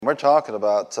we're talking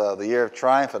about the year of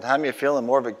triumph, and how many are feeling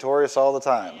more victorious all the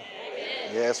time?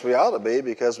 Amen. Yes, we ought to be,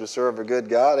 because we serve a good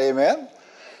God. Amen.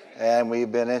 And we've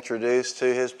been introduced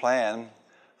to his plan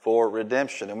for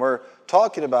redemption. And we're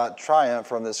talking about triumph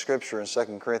from the scripture in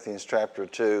 2 Corinthians chapter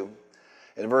 2.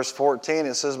 In verse 14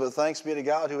 it says, "But thanks be to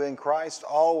God who in Christ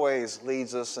always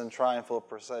leads us in triumphal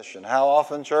procession." How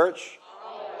often, church?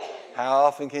 Always. How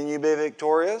often can you be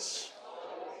victorious?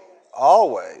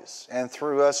 Always. And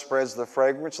through us spreads the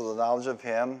fragrance of the knowledge of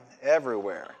him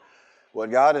everywhere.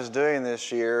 What God is doing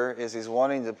this year is he's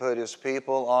wanting to put his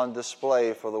people on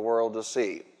display for the world to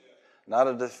see. Not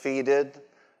a defeated,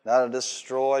 not a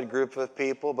destroyed group of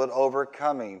people, but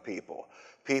overcoming people.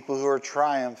 People who are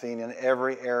triumphing in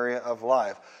every area of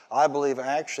life. I believe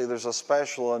actually there's a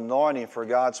special anointing for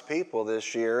God's people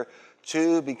this year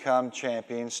to become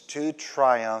champions, to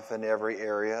triumph in every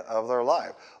area of their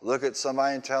life. Look at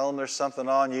somebody and tell them there's something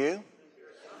on you.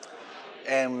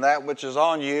 And that which is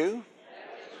on you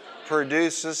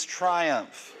produces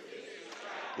triumph.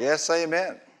 Yes,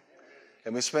 amen.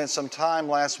 And we spent some time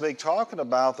last week talking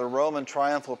about the Roman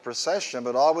triumphal procession,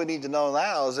 but all we need to know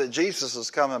now is that Jesus is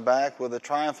coming back with a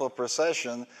triumphal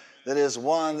procession that is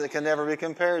one that can never be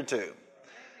compared to.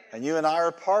 And you and I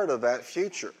are part of that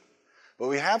future. But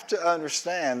we have to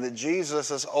understand that Jesus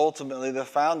is ultimately the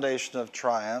foundation of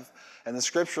triumph, and the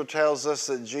scripture tells us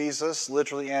that Jesus,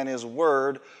 literally, and his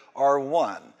word are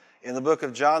one. In the book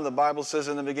of John, the Bible says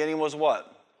in the beginning was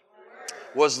what?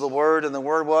 Was the Word, and the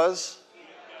Word was?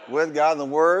 With God, and the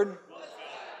Word?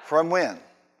 From when?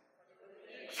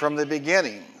 From the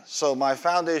beginning. So my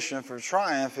foundation for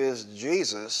triumph is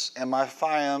Jesus, and my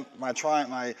foundation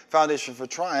for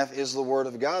triumph is the Word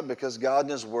of God, because God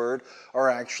and his Word are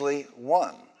actually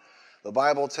one. The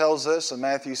Bible tells us in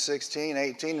Matthew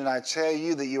 16:18, "And I tell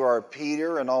you that you are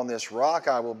Peter, and on this rock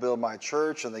I will build my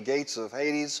church, and the gates of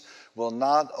Hades will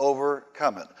not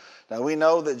overcome it." Now we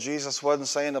know that Jesus wasn't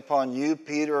saying upon you,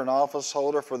 Peter, an office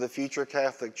holder for the future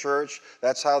Catholic Church.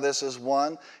 That's how this is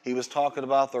won. He was talking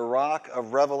about the rock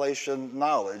of revelation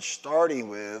knowledge, starting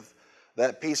with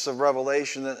that piece of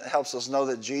revelation that helps us know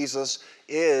that Jesus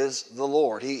is the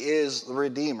Lord. He is the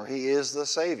Redeemer. He is the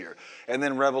Savior. And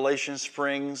then revelation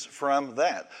springs from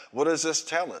that. What does this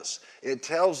tell us? It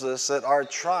tells us that our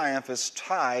triumph is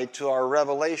tied to our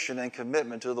revelation and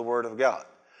commitment to the Word of God.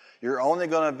 You're only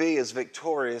going to be as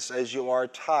victorious as you are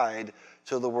tied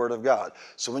to the Word of God.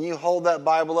 So when you hold that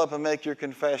Bible up and make your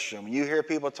confession, when you hear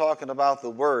people talking about the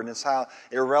Word and it's how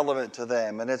irrelevant to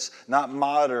them and it's not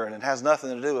modern and has nothing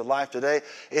to do with life today,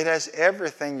 it has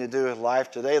everything to do with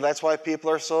life today. That's why people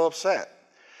are so upset.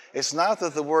 It's not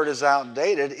that the Word is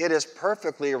outdated. It is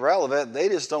perfectly relevant. They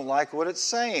just don't like what it's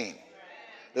saying.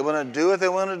 They want to do what they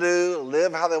want to do,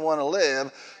 live how they want to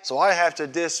live. So I have to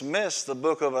dismiss the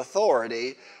book of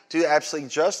authority to actually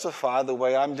justify the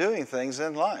way I'm doing things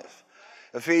in life.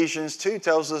 Ephesians 2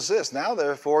 tells us this: "Now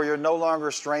therefore you're no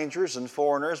longer strangers and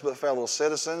foreigners, but fellow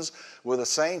citizens with the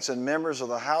saints and members of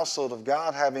the household of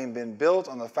God, having been built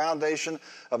on the foundation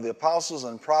of the apostles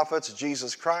and prophets,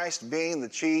 Jesus Christ being the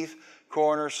chief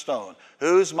cornerstone."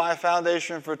 Who's my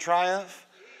foundation for triumph?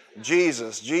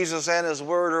 Jesus. Jesus and his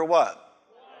word are what?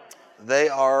 They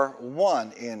are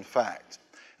one, in fact.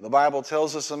 The Bible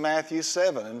tells us in Matthew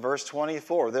 7 and verse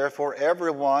 24, "Therefore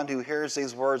everyone who hears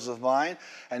these words of mine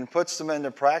and puts them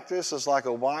into practice is like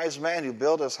a wise man who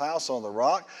built his house on the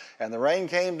rock, and the rain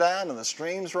came down and the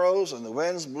streams rose and the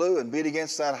winds blew and beat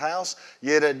against that house,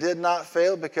 yet it did not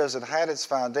fail because it had its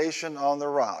foundation on the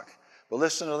rock." But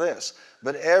listen to this: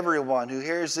 "But everyone who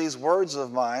hears these words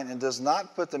of mine and does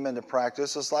not put them into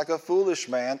practice is like a foolish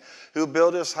man who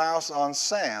built his house on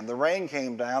sand. The rain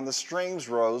came down, the streams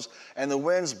rose, and the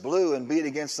winds blew and beat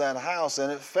against that house,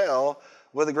 and it fell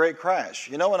with a great crash."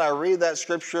 You know, when I read that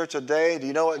scripture today, do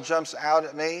you know what jumps out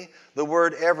at me? The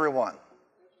word everyone.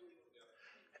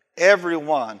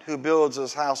 Everyone who builds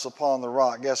his house upon the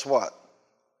rock, guess what?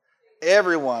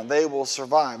 Everyone, they will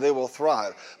survive, they will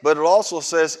thrive. But it also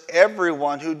says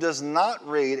everyone who does not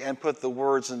read and put the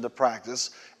words into practice,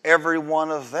 every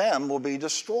one of them will be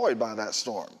destroyed by that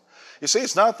storm. You see,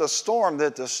 it's not the storm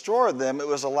that destroyed them, it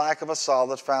was a lack of a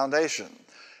solid foundation.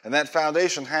 And that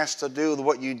foundation has to do with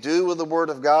what you do with the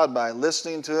Word of God by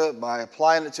listening to it, by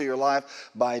applying it to your life,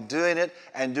 by doing it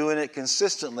and doing it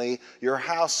consistently. Your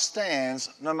house stands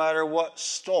no matter what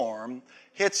storm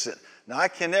hits it. Now, I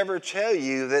can never tell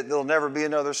you that there'll never be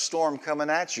another storm coming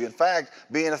at you. In fact,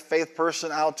 being a faith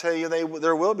person, I'll tell you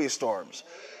there will be storms.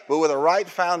 But with a right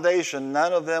foundation,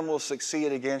 none of them will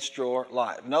succeed against your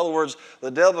life. In other words,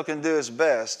 the devil can do his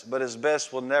best, but his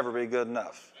best will never be good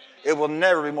enough. It will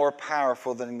never be more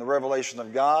powerful than the revelation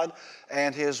of God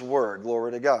and His Word.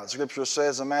 Glory to God. Scripture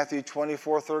says in Matthew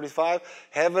 24:35,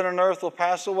 heaven and earth will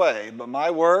pass away, but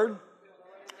my word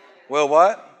will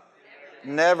what?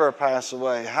 Never pass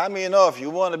away. How many know if you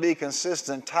want to be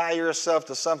consistent, tie yourself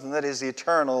to something that is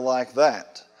eternal like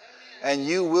that, and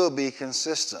you will be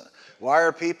consistent. Why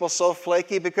are people so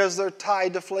flaky? Because they're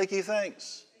tied to flaky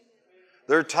things.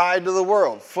 They're tied to the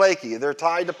world, flaky. They're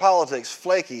tied to politics,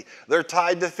 flaky. They're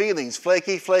tied to feelings,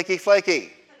 flaky, flaky,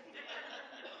 flaky.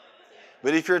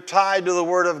 But if you're tied to the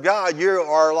Word of God, you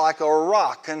are like a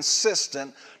rock,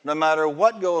 consistent, no matter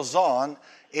what goes on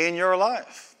in your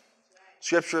life.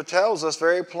 Scripture tells us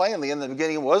very plainly, in the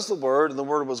beginning was the Word, and the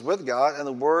Word was with God, and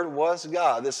the Word was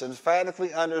God. This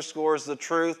emphatically underscores the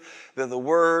truth that the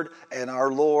Word and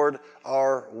our Lord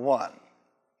are one.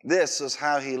 This is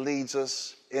how He leads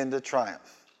us into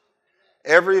triumph.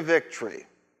 Every victory,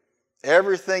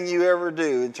 everything you ever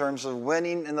do in terms of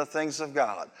winning in the things of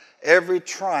God, every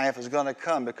triumph is going to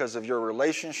come because of your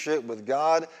relationship with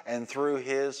God and through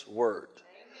His Word.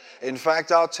 In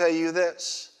fact, I'll tell you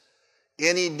this.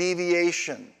 Any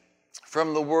deviation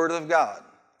from the Word of God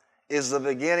is the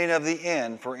beginning of the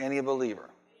end for any believer.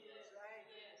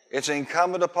 It's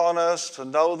incumbent upon us to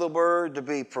know the Word, to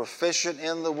be proficient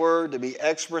in the Word, to be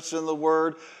experts in the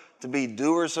Word, to be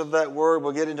doers of that Word.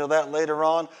 We'll get into that later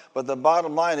on. But the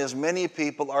bottom line is many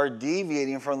people are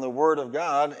deviating from the Word of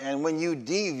God, and when you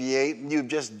deviate, you've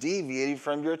just deviated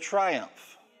from your triumph.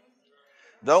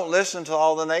 Don't listen to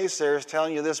all the naysayers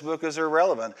telling you this book is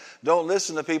irrelevant. Don't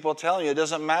listen to people telling you it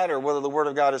doesn't matter whether the Word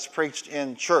of God is preached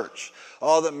in church.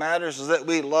 All that matters is that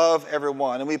we love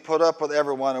everyone and we put up with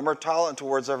everyone and we're tolerant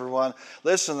towards everyone.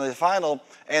 Listen, the final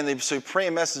and the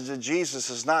supreme message of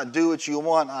Jesus is not do what you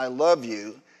want, I love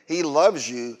you. He loves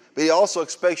you, but He also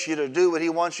expects you to do what He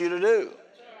wants you to do.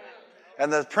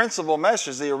 And the principal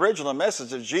message, the original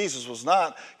message of Jesus was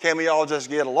not, can we all just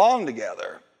get along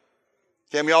together?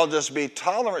 Can we all just be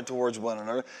tolerant towards one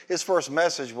another? His first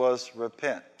message was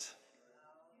repent.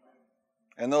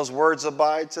 And those words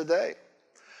abide today.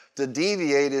 To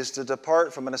deviate is to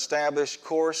depart from an established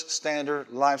course, standard,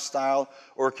 lifestyle,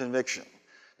 or conviction.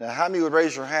 Now, how many would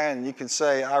raise your hand and you can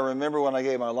say, I remember when I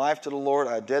gave my life to the Lord,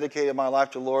 I dedicated my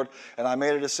life to the Lord, and I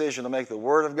made a decision to make the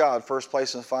Word of God first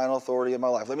place and final authority in my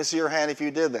life. Let me see your hand if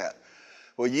you did that.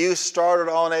 Well, you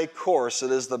started on a course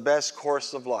that is the best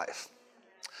course of life.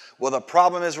 Well, the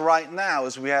problem is right now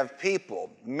is we have people,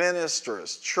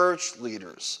 ministers, church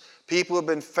leaders, people who have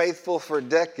been faithful for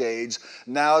decades,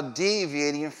 now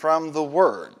deviating from the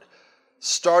Word.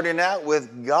 Starting out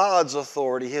with God's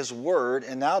authority, His Word,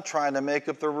 and now trying to make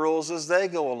up the rules as they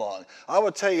go along. I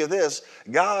would tell you this,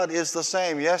 God is the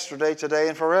same yesterday, today,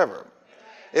 and forever.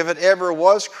 If it ever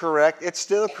was correct, it's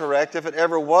still correct. If it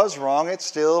ever was wrong, it's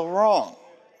still wrong.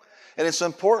 And it's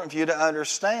important for you to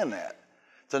understand that.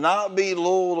 To not be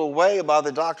lulled away by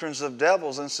the doctrines of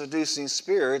devils and seducing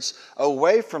spirits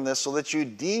away from this so that you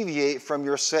deviate from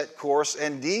your set course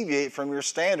and deviate from your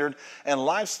standard and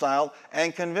lifestyle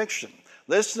and conviction.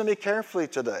 Listen to me carefully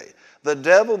today. The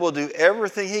devil will do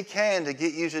everything he can to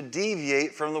get you to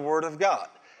deviate from the Word of God.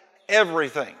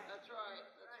 Everything.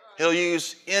 He'll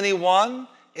use anyone,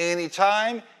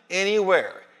 anytime,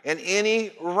 anywhere, in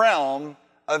any realm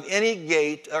of any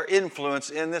gate or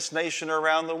influence in this nation or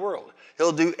around the world.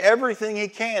 He'll do everything he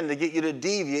can to get you to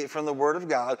deviate from the Word of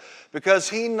God because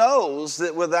he knows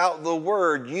that without the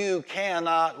Word you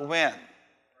cannot win.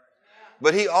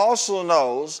 But he also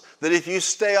knows that if you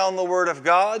stay on the Word of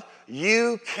God,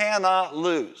 you cannot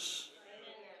lose.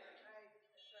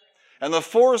 And the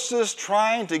forces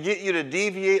trying to get you to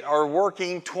deviate are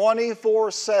working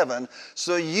 24/7,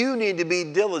 so you need to be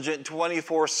diligent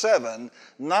 24/7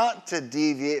 not to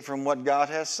deviate from what God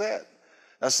has said.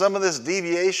 Now, some of this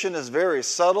deviation is very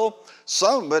subtle.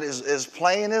 Some of it is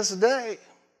plain as day.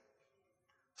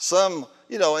 Some,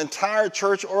 entire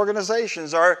church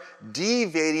organizations are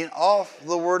deviating off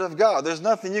the Word of God. There's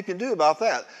nothing you can do about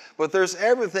that. But there's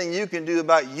everything you can do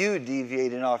about you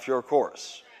deviating off your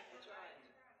course.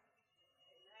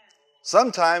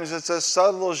 Sometimes it's as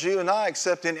subtle as you and I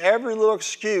accepting every little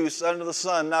excuse under the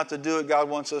sun not to do what God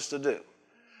wants us to do.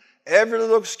 Every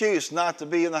little excuse not to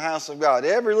be in the house of God.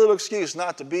 Every little excuse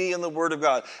not to be in the Word of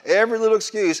God. Every little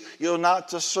excuse, not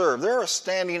to serve. There are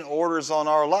standing orders on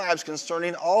our lives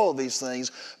concerning all of these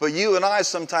things, but you and I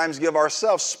sometimes give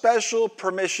ourselves special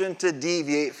permission to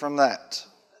deviate from that.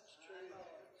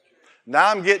 Now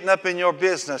I'm getting up in your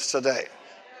business today.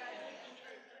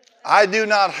 I do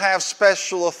not have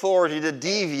special authority to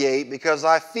deviate because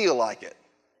I feel like it.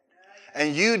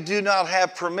 And you do not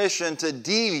have permission to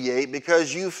deviate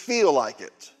because you feel like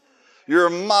it. You're a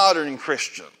modern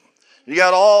Christian. You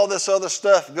got all this other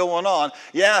stuff going on.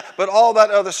 Yeah, but all that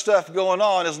other stuff going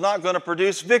on is not going to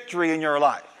produce victory in your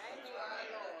life.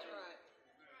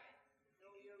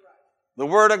 The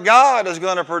Word of God is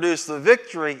going to produce the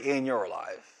victory in your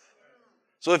life.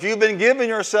 So if you've been giving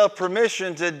yourself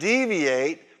permission to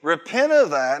deviate, repent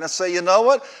of that and say, you know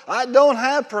what? I don't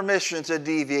have permission to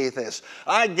deviate this.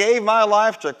 I gave my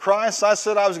life to Christ. I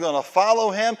said I was going to follow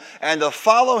Him, and to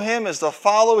follow Him is to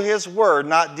follow His Word,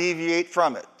 not deviate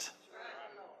from it.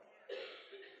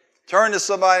 Turn to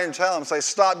somebody and tell them, say,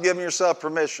 stop giving yourself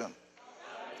permission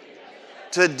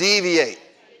to deviate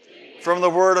from the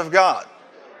Word of God.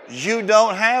 You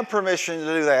don't have permission to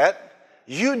do that.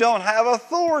 You don't have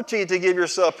authority to give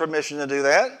yourself permission to do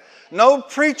that. No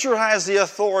preacher has the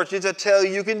authority to tell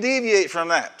you can deviate from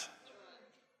that.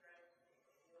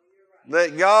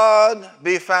 Let God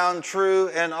be found true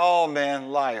and all men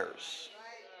liars.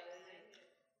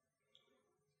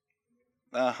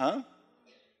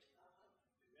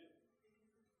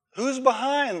 Who's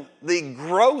behind the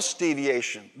gross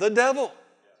deviation? The devil.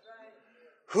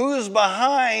 Who's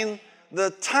behind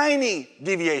the tiny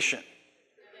deviation?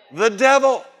 The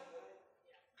devil.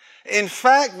 In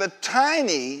fact, the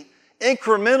tiny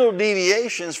incremental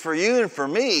deviations for you and for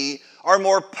me are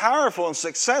more powerful and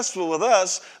successful with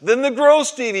us than the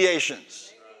gross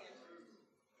deviations.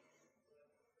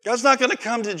 God's not going to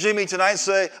come to Jimmy tonight and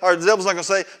say, or the devil's not going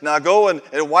to say, now go and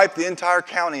wipe the entire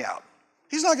county out.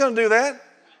 He's not going to do that.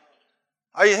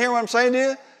 Are you hearing what I'm saying to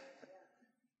you?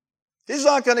 He's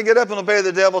not going to get up and obey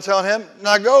the devil telling him,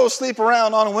 now go sleep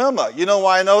around on Wilma. You know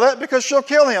why I know that? Because she'll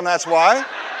kill him, that's why.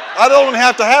 I don't even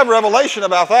have to have revelation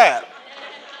about that.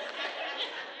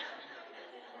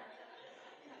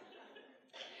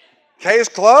 Case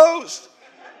closed.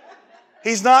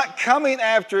 He's not coming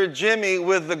after Jimmy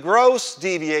with the gross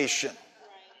deviation.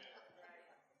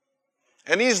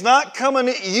 And he's not coming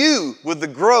at you with the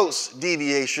gross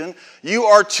deviation. You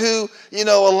are to,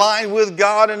 align with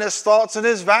God and His thoughts and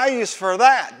His values for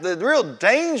that. The real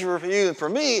danger for you and for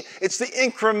me, it's the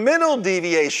incremental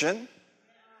deviation.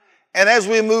 And as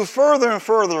we move further and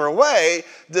further away,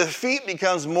 defeat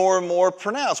becomes more and more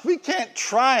pronounced. We can't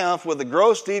triumph with the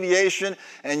gross deviation,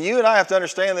 and you and I have to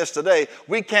understand this today.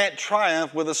 We can't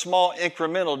triumph with the small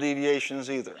incremental deviations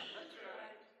either.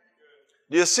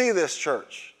 Do you see this,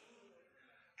 church?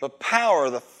 The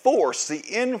power, the force, the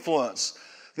influence,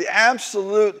 the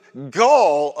absolute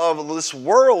gall of this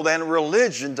world and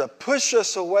religion to push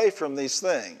us away from these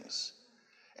things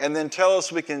and then tell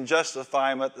us we can justify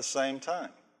them at the same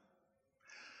time.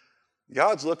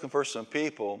 God's looking for some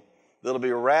people that'll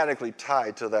be radically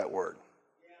tied to that word,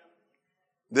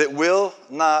 that will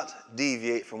not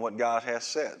deviate from what God has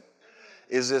said.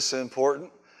 Is this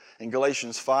important? In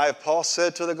Galatians 5, Paul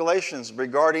said to the Galatians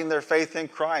regarding their faith in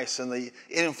Christ and the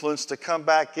influence to come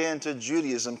back into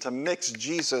Judaism, to mix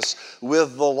Jesus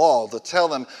with the law, to tell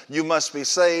them you must be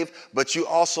saved, but you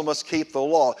also must keep the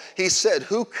law. He said,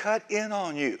 who cut in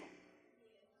on you?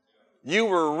 You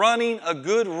were running a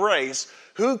good race.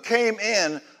 Who came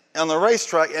in on the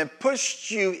racetrack and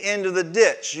pushed you into the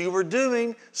ditch? You were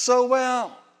doing so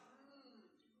well.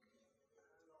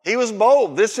 He was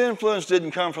bold. This influence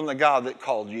didn't come from the God that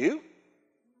called you.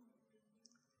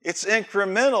 It's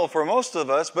incremental for most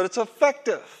of us, but it's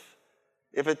effective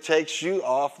if it takes you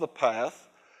off the path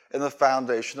and the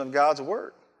foundation of God's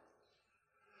Word.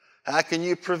 How can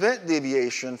you prevent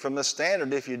deviation from the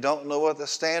standard if you don't know what the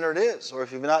standard is or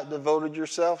if you've not devoted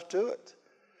yourself to it?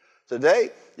 Today,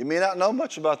 you may not know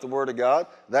much about the Word of God.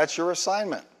 That's your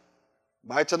assignment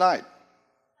by tonight,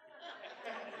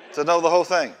 to know the whole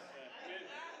thing.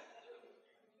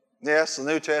 Yes, the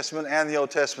New Testament and the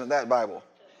Old Testament, that Bible.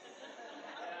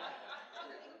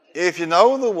 If you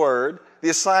know the Word, the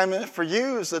assignment for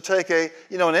you is to take an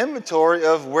inventory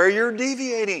of where you're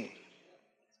deviating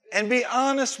and be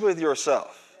honest with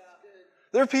yourself.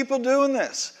 There are people doing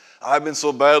this. I've been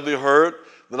so badly hurt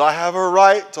that I have a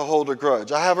right to hold a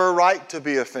grudge. I have a right to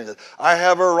be offended. I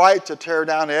have a right to tear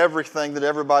down everything that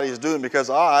everybody is doing because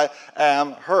I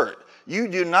am hurt. You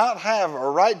do not have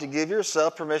a right to give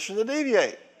yourself permission to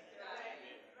deviate.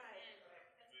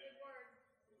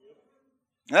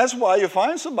 That's why you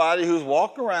find somebody who's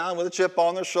walking around with a chip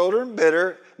on their shoulder and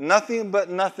bitter. Nothing but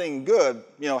nothing good,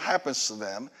 happens to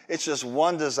them. It's just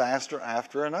one disaster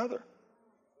after another.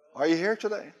 Are you here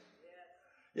today?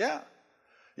 Yeah.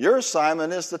 Your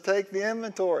assignment is to take the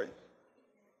inventory.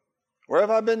 Where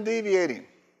have I been deviating?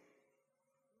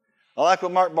 I like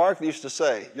what Mark Barkley used to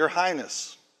say, Your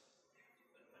Highness.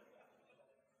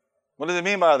 What does he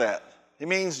mean by that? It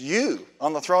means you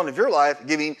on the throne of your life,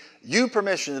 giving you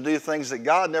permission to do things that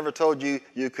God never told you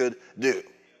you could do.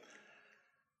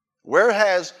 Where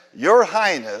has your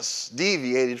highness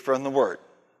deviated from the word?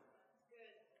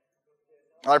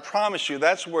 I promise you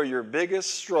that's where your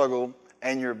biggest struggle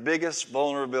and your biggest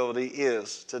vulnerability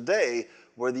is today,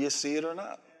 whether you see it or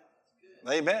not.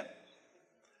 Amen.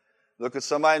 Look at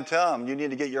somebody and tell them, you need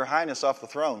to get your highness off the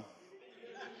throne.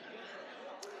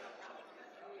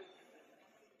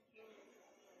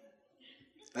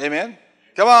 Amen.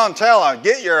 Come on, tell them,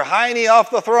 get your hiney off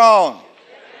the throne.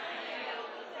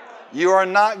 You are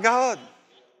not God.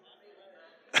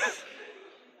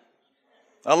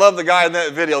 I love the guy in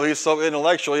that video. He's so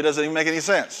intellectual, he doesn't even make any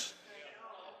sense.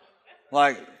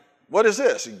 Like, what is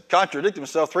this? He contradicted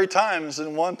himself 3 times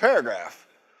in one paragraph.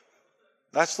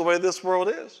 That's the way this world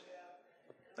is.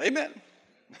 Amen.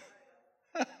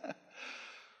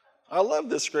 I love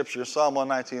this scripture, Psalm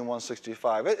 119,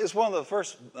 165. It's one of the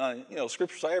first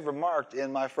scriptures I ever marked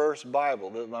in my first Bible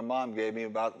that my mom gave me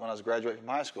about when I was graduating from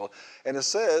high school. And it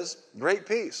says, great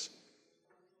peace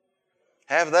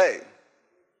have they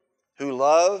who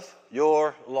love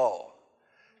your law,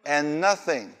 and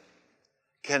nothing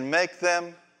can make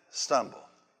them stumble.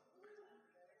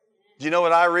 Do you know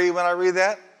what I read when I read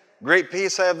that? Great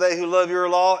peace have they who love your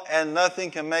law, and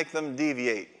nothing can make them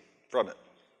deviate from it.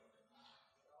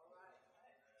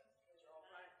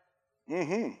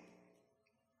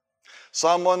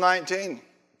 Psalm 119,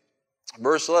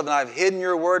 verse 11, I've hidden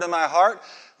your word in my heart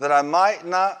that I might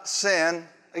not sin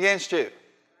against you.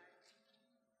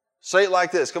 Say it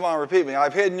like this. Come on, repeat me.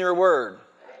 I've hidden your word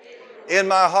in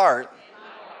my heart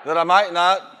that I might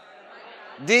not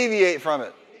deviate from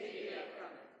it.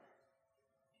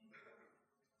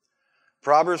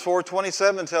 Proverbs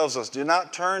 4:27 tells us, do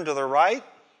not turn to the right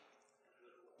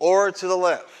or to the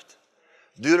left.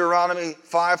 Deuteronomy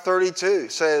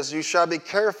 5:32 says, you shall be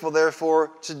careful,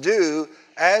 therefore, to do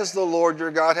as the Lord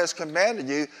your God has commanded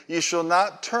you. You shall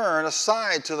not turn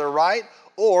aside to the right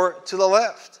or to the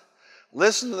left.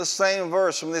 Listen to the same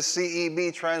verse from this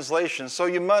CEB translation. So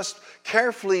you must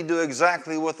carefully do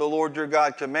exactly what the Lord your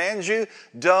God commands you.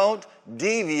 Don't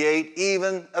deviate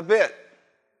even a bit.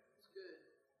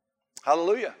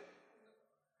 Hallelujah.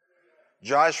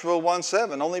 Joshua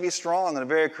 1:7, only be strong and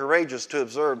very courageous to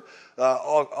observe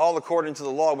all according to the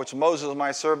law which Moses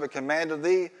my servant commanded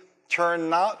thee. Turn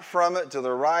not from it to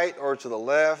the right or to the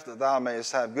left, that thou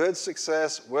mayest have good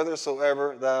success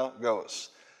whithersoever thou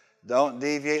goest. Don't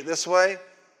deviate this way.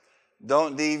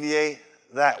 Don't deviate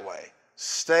that way.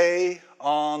 Stay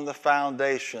on the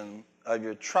foundation of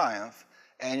your triumph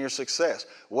and your success.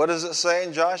 What does it say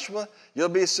in Joshua? You'll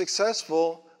be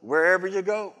successful wherever you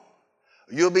go.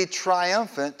 You'll be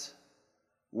triumphant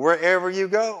wherever you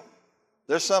go.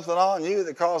 There's something on you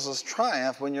that causes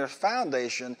triumph when your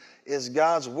foundation is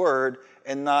God's word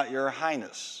and not your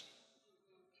highness.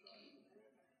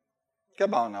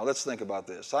 Come on now, let's think about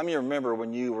this. How many of you remember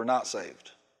when you were not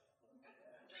saved?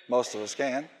 Most of us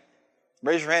can.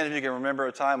 Raise your hand if you can remember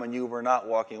a time when you were not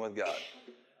walking with God.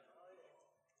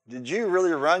 Did you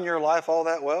really run your life all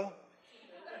that well?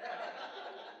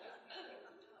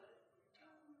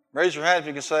 Raise your hand if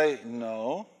you can say,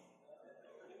 no.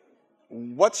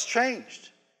 What's changed?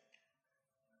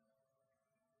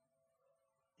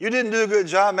 You didn't do a good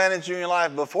job managing your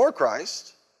life before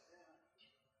Christ.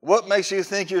 What makes you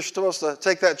think you're supposed to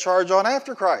take that charge on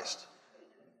after Christ?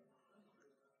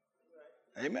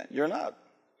 Amen. You're not.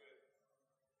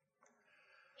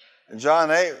 In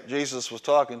John 8, Jesus was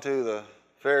talking to the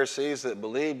Pharisees that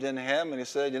believed in him, and he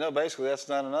said, basically that's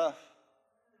not enough.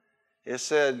 He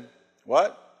said,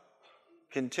 what?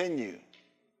 Continue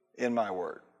in my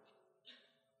word.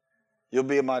 You'll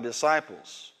be my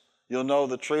disciples. You'll know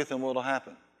the truth, and what will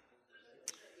happen?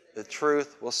 The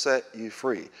truth will set you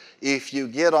free. If you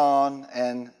get on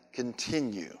and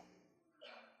continue,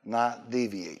 not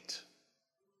deviate.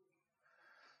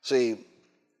 See,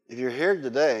 if you're here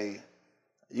today,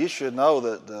 you should know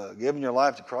that giving your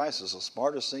life to Christ is the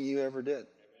smartest thing you ever did.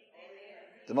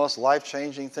 The most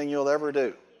life-changing thing you'll ever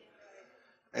do.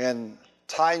 And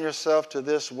tying yourself to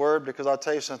this word, because I'll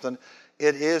tell you something,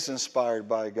 it is inspired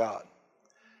by God.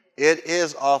 It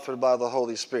is authored by the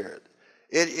Holy Spirit.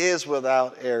 It is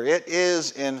without error. It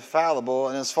is infallible.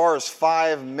 And as far as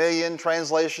 5 million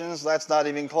translations, that's not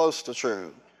even close to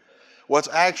true. What's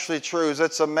actually true is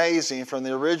it's amazing from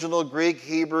the original Greek,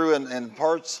 Hebrew, and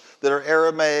parts that are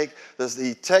Aramaic,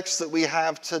 the text that we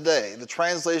have today, the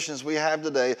translations we have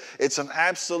today, it's an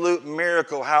absolute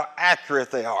miracle how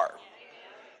accurate they are.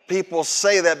 People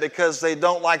say that because they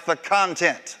don't like the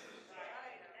content.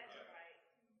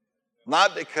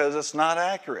 Not because it's not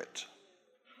accurate.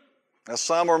 Now,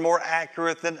 some are more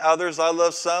accurate than others. I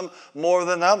love some more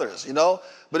than others, you know.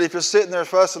 But if you're sitting there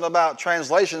fussing about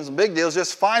translations and big deals,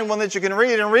 just find one that you can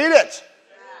read and read it.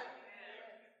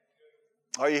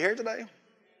 Are you here today?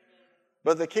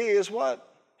 But the key is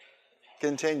what?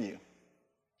 Continue.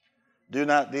 Do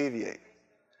not deviate.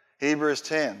 Hebrews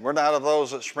 10, we're not of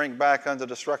those that shrink back unto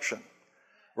destruction.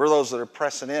 We're those that are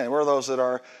pressing in. We're those that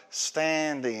are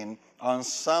standing on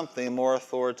something more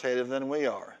authoritative than we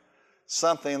are.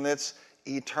 Something that's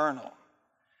eternal.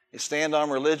 You stand on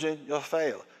religion, you'll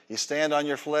fail. You stand on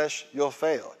your flesh, you'll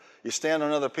fail. You stand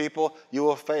on other people, you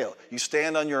will fail. You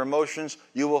stand on your emotions,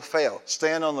 you will fail.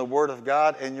 Stand on the Word of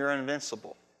God and you're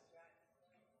invincible.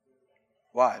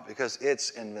 Why? Because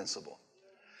it's invincible.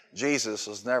 Jesus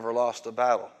has never lost a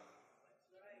battle.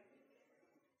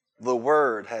 The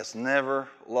Word has never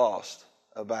lost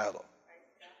a battle.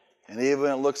 And even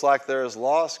when it looks like there is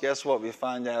loss, guess what? We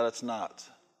find out it's not.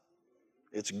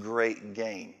 It's great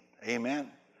gain.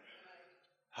 Amen.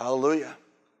 Hallelujah.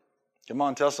 Come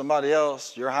on, tell somebody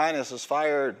else, your highness is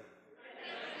fired.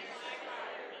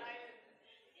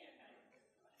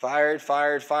 Fired,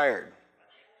 fired, fired.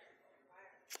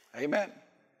 Amen.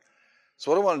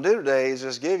 So what I want to do today is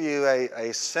just give you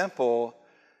a simple,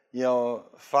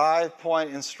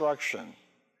 5-point instruction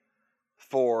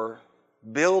for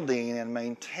building and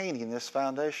maintaining this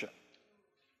foundation.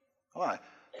 Why?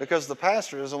 Because the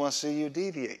pastor doesn't want to see you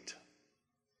deviate.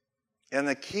 And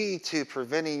the key to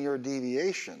preventing your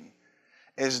deviation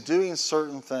is doing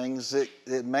certain things that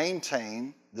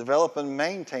develop and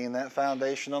maintain that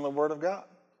foundation on the Word of God.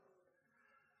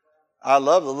 I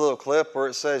love the little clip where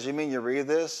it says, you mean you read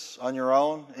this on your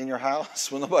own in your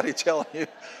house with nobody telling you?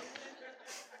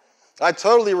 I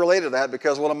totally relate to that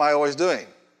because what am I always doing?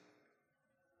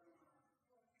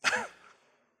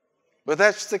 But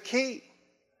that's the key.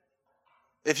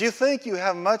 If you think you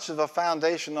have much of a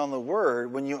foundation on the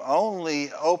Word when you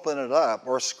only open it up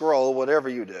or scroll, whatever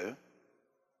you do,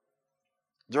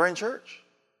 during church.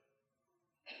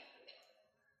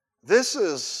 This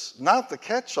is not the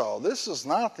catch-all. This is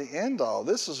not the end-all.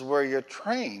 This is where you're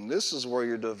trained. This is where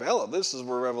you're developed. This is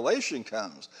where revelation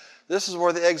comes. This is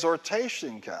where the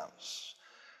exhortation comes.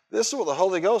 This is where the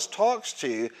Holy Ghost talks to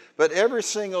you. But every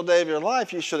single day of your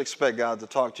life, you should expect God to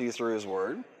talk to you through His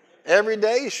Word. Every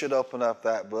day you should open up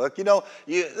that book.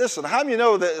 Listen, how many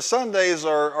know that Sundays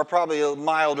are probably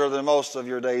milder than most of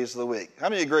your days of the week? How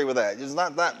many agree with that? There's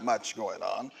not that much going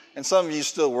on. And some of you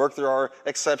still work. There are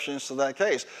exceptions to that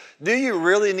case. Do you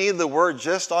really need the Word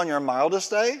just on your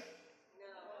mildest day? No.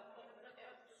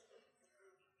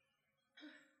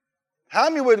 How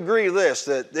many would agree with this,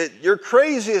 that your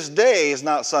craziest day is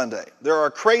not Sunday? There are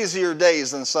crazier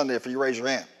days than Sunday if you raise your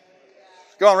hand.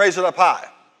 Go on, raise it up high.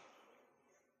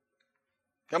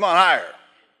 Come on, higher.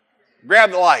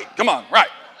 Grab the light. Come on, right.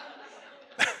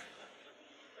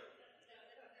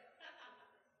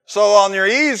 So on your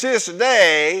easiest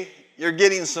day, you're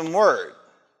getting some Word.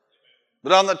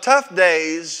 But on the tough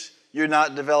days, you're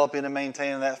not developing and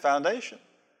maintaining that foundation.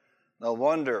 No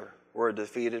wonder we're a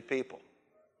defeated people.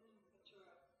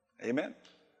 Amen?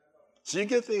 So you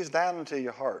get these down into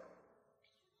your heart.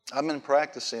 I've been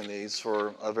practicing these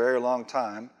for a very long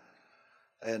time.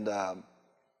 And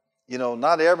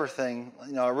not everything,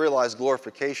 I realize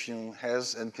glorification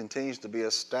has and continues to be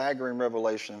a staggering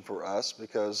revelation for us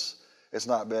because it's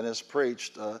not been as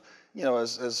preached,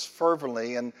 as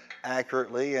fervently and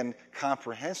accurately and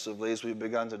comprehensively as we've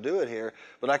begun to do it here.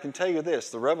 But I can tell you this,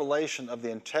 the revelation of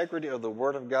the integrity of the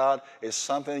Word of God is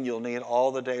something you'll need all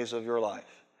the days of your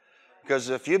life. Because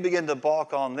if you begin to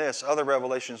balk on this, other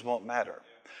revelations won't matter.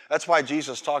 That's why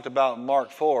Jesus talked about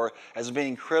Mark 4 as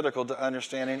being critical to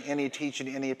understanding any teaching,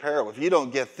 any parable. If you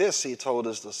don't get this, he told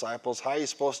his disciples, how are you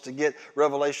supposed to get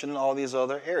revelation in all these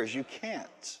other areas? You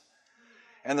can't.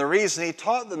 And the reason he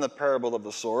taught them the parable of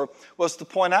the sower was to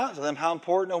point out to them how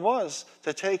important it was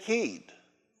to take heed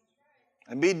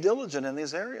and be diligent in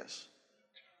these areas.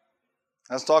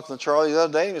 I was talking to Charlie the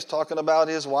other day, and he was talking about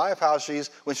his wife, how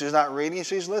when she's not reading,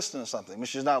 she's listening to something. When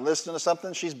she's not listening to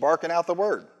something, she's barking out the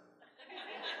Word.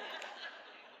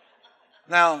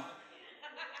 Now,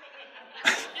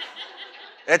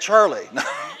 at Charlie.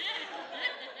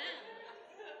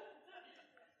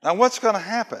 Now, what's going to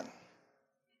happen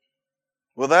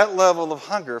with that level of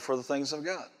hunger for the things of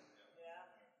God?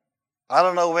 I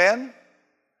don't know when.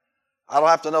 I don't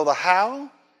have to know the how.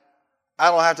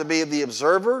 I don't have to be the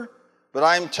observer. But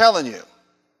I'm telling you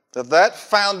that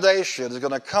foundation is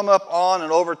going to come up on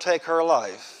and overtake her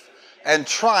life. And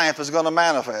triumph is going to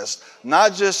manifest,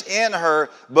 not just in her,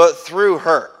 but through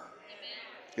her.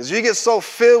 Because you get so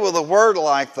filled with a Word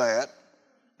like that,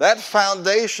 that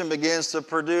foundation begins to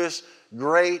produce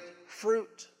great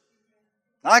fruit.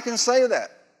 I can say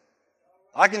that.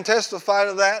 I can testify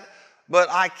to that, but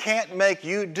I can't make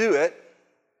you do it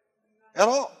at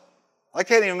all. I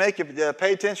can't even make you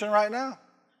pay attention right now.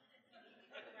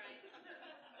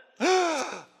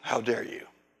 How dare you?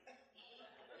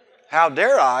 How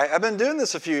dare I? I've been doing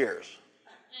this a few years.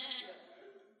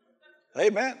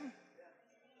 Amen.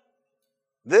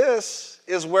 This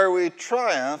is where we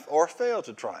triumph or fail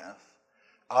to triumph.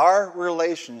 Our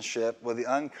relationship with the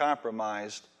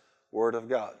uncompromised Word of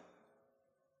God.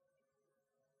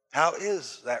 How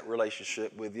is that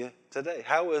relationship with you today?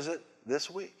 How is it this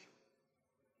week?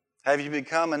 Have you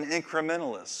become an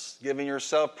incrementalist, giving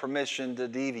yourself permission to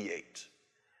deviate?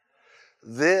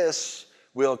 This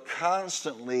will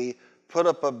constantly put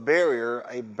up a barrier,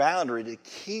 a boundary to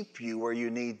keep you where you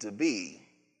need to be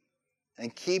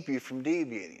and keep you from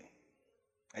deviating.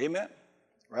 Amen?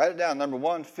 Write it down. Number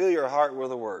one, fill your heart with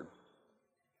the Word.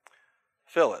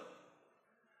 Fill it.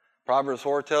 Proverbs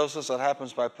 4 tells us that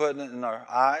happens by putting it in our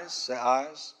eyes, say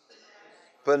eyes.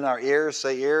 Put it in our ears,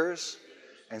 say ears.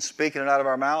 And speaking it out of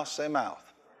our mouth, say mouth.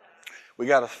 We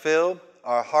got to fill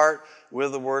our heart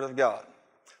with the Word of God.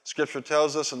 Scripture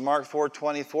tells us in Mark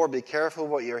 4:24, be careful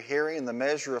what you're hearing. The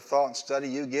measure of thought and study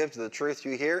you give to the truth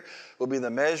you hear will be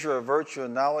the measure of virtue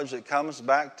and knowledge that comes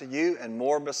back to you, and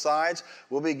more besides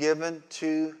will be given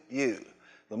to you.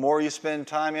 The more you spend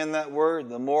time in that Word,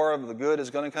 the more of the good is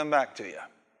going to come back to you.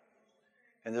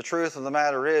 And the truth of the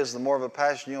matter is, the more of a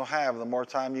passion you'll have, the more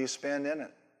time you spend in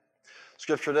it.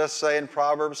 Scripture does say in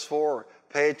Proverbs 4,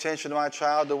 pay attention, my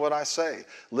child, to what I say.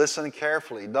 Listen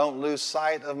carefully. Don't lose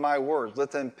sight of my words.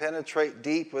 Let them penetrate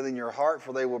deep within your heart,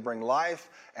 for they will bring life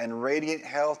and radiant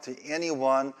health to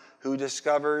anyone who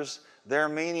discovers their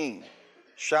meaning.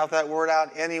 Shout that word out,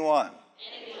 anyone.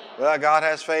 Well, God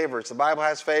has favorites. The Bible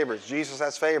has favorites. Jesus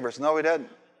has favorites. No, He doesn't.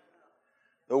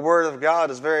 The Word of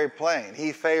God is very plain.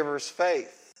 He favors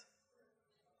faith.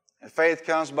 And faith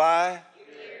comes by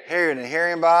hearing, and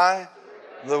hearing by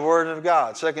the Word of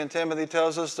God. 2 Timothy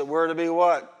tells us that we're to be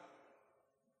what?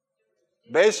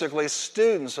 Basically,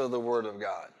 students of the Word of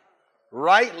God.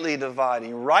 Rightly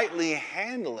dividing, rightly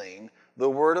handling the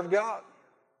Word of God.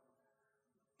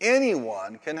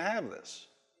 Anyone can have this.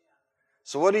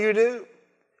 So what do?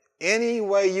 Any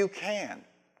way you can.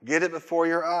 Get it before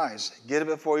your eyes. Get it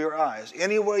before your eyes.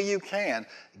 Any way you can,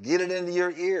 get it into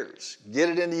your ears. Get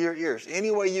it into your ears.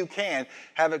 Any way you can,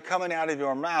 have it coming out of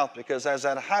your mouth, because as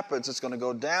that happens, it's going to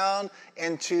go down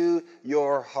into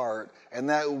your heart. And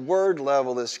that word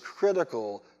level is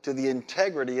critical to the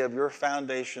integrity of your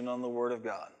foundation on the Word of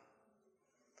God.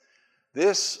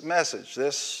 This message,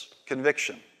 this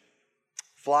conviction,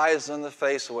 flies in the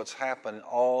face of what's happening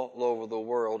all over the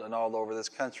world and all over this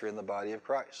country in the body of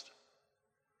Christ.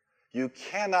 You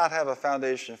cannot have a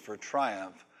foundation for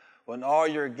triumph when all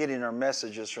you're getting are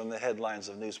messages from the headlines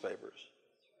of newspapers.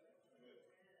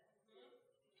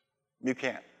 You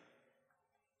can't.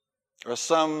 Or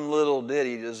some little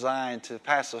ditty designed to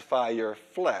pacify your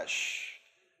flesh.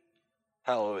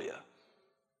 Hallelujah.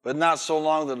 But not so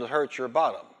long that it'll hurt your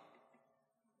bottom.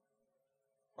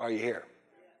 Are you here?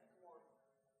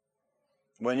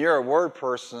 When you're a word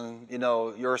person,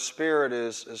 your spirit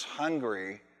is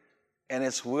hungry, and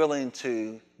it's willing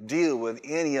to deal with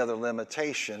any other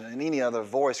limitation and any other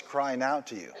voice crying out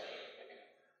to you.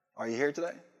 Are you here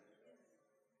today?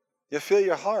 You fill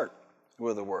your heart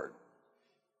with the Word.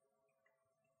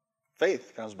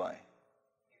 Faith comes by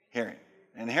hearing,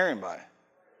 and hearing by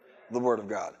the Word of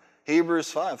God.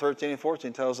 Hebrews 5:13 and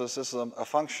 14 tells us this is a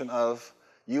function of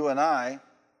you and I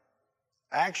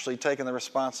actually taking the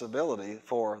responsibility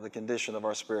for the condition of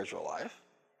our spiritual life.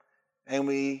 And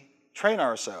we train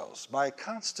ourselves by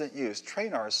constant use,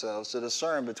 train ourselves to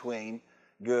discern between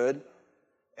good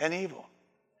and evil.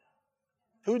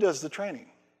 Who does the training?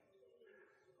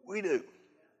 We do.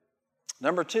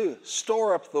 Number 2,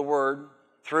 store up the Word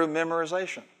through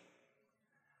memorization.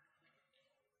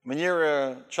 When you were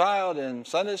a child in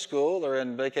Sunday school or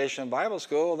in vacation Bible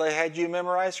school, they had you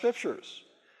memorize scriptures.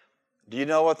 Do you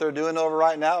know what they're doing over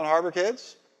right now in Harbor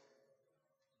Kids?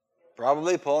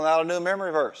 Probably pulling out a new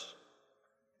memory verse.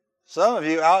 Some of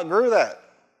you outgrew that.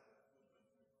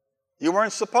 You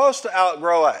weren't supposed to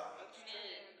outgrow it.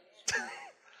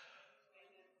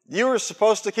 You were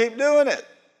supposed to keep doing it.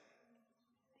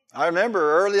 I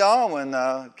remember early on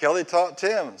when Kelly taught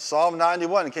Tim Psalm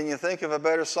 91. Can you think of a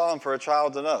better psalm for a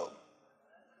child to know?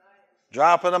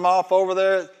 Dropping them off over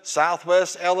there at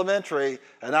Southwest Elementary,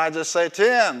 and I just say,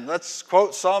 Tim, let's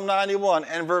quote Psalm 91,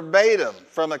 and verbatim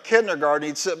from a kindergarten,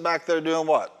 he'd sit back there doing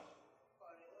what?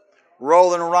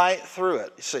 Rolling right through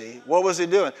it. You see, what was he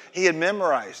doing? He had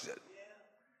memorized it.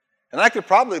 And I could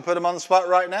probably put him on the spot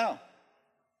right now.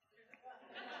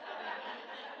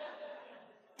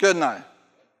 Couldn't I?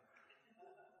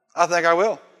 I think I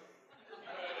will.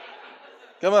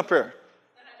 Come up here.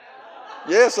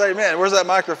 Yes, amen. Where's that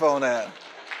microphone at?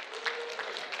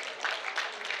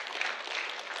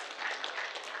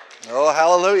 Oh,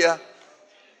 hallelujah.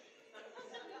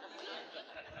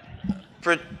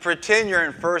 Pretend you're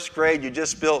in first grade. You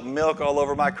just spilled milk all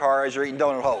over my car as you're eating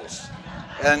donut holes.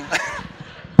 And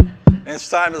it's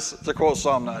time to quote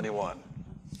Psalm 91.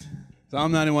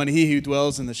 Psalm 91, he who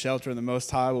dwells in the shelter of the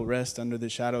Most High will rest under the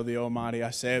shadow of the Almighty.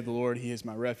 I say of the Lord, he is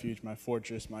my refuge, my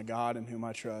fortress, my God in whom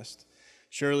I trust.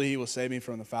 Surely he will save me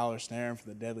from the fowler's snare and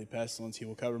from the deadly pestilence. He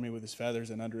will cover me with his feathers,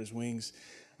 and under his wings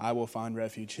I will find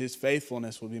refuge. His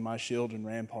faithfulness will be my shield and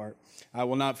rampart. I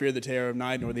will not fear the terror of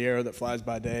night, nor the arrow that flies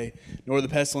by day, nor the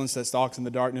pestilence that stalks in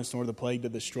the darkness, nor the plague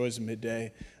that destroys at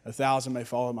midday. 1,000 may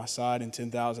fall at my side and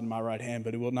 10,000 at my right hand,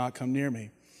 but it will not come near me.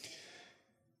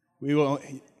 I will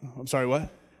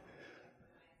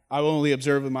only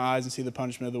observe with my eyes and see the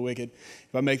punishment of the wicked.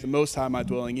 If I make the Most High my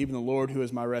dwelling, even the Lord who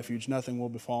is my refuge, nothing will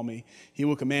befall me. He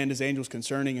will command his angels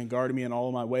concerning and guard me in all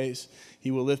of my ways. He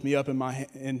will lift me up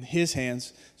in his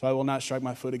hands, so I will not strike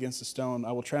my foot against a stone.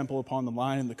 I will trample upon the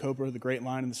lion and the cobra, the great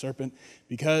lion and the serpent.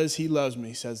 Because he loves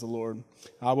me, says the Lord,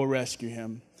 I will rescue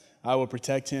him. I will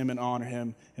protect him and honor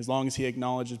him as long as he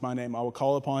acknowledges my name. He will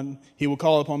call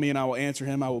upon me, and I will answer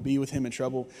him. I will be with him in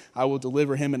trouble. I will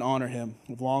deliver him and honor him.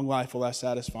 With long life will I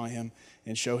satisfy him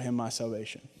and show him my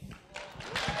salvation.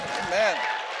 Amen.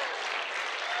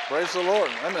 Praise the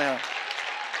Lord. Amen.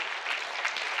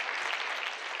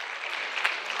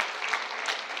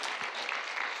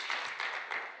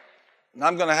 And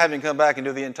I'm going to have him come back and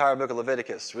do the entire book of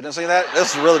Leviticus. We didn't see that?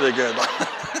 This is really good.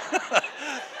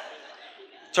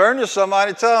 Turn to somebody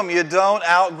and tell them you don't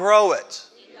outgrow it.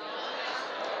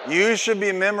 You should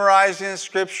be memorizing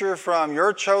Scripture from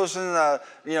your chosen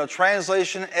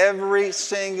translation every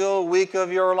single week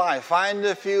of your life. Find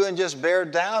a few and just bear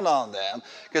down on them,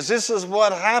 because this is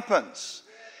what happens.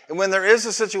 And when there is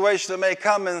a situation that may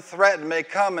come and threaten, may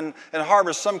come and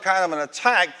harbor some kind of an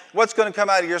attack, what's going to come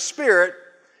out of your spirit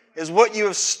is what you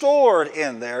have stored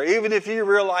in there, even if you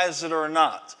realize it or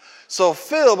not. So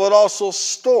fill, but also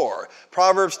store.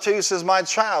 Proverbs 2 says, my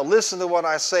child, listen to what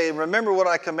I say and remember what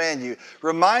I command you.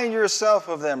 Remind yourself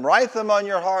of them. Write them on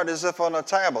your heart as if on a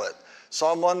tablet.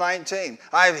 Psalm 119,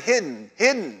 I have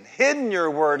hidden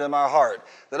your word in my heart,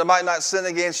 that I might not sin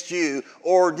against you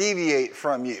or deviate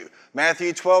from you.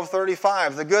 Matthew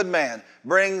 12:35, the good man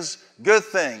brings good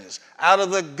things out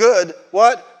of the good,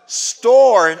 what?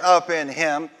 Stored up in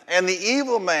him, and the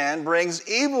evil man brings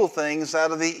evil things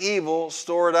out of the evil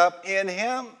stored up in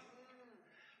him.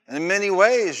 And in many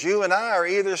ways, you and I are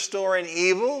either storing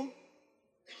evil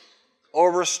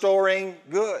or we're storing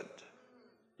good.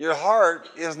 Your heart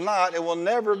is not, it will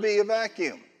never be a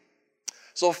vacuum.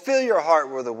 So fill your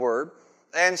heart with the Word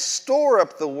and store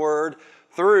up the Word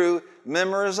through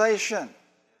memorization.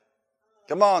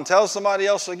 Come on, tell somebody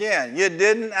else again. You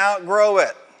didn't outgrow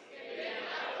it.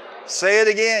 Say it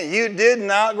again. You didn't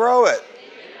outgrow it.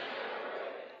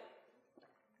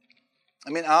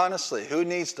 I mean, honestly, who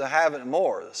needs to have it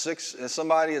more?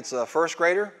 Somebody that's a first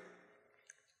grader?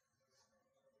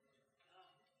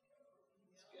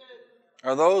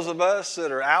 Are those of us that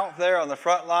are out there on the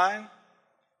front line?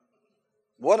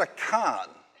 What a con.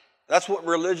 That's what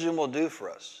religion will do for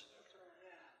us.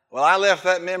 Well, I left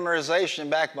that memorization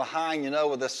back behind,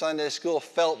 with the Sunday school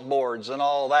felt boards and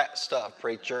all that stuff,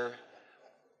 preacher.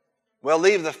 Well,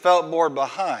 leave the felt board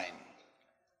behind,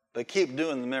 but keep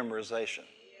doing the memorization.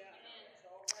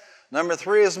 Number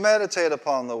 3 is meditate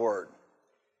upon the Word.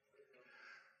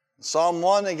 Psalm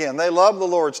 1 again, they love the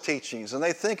Lord's teachings, and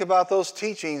they think about those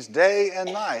teachings day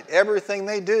and night. Everything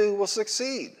they do will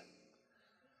succeed.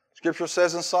 Scripture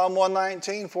says in Psalm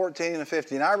 119, 14 and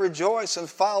 15, I rejoice in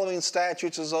following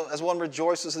statutes as one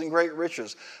rejoices in great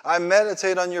riches. I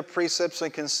meditate on your precepts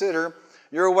and consider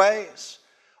your ways.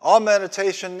 All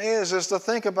meditation is to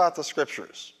think about the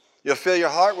Scriptures. You fill your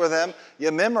heart with them,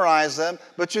 you memorize them,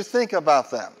 but you think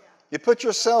about them. You put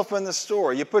yourself in the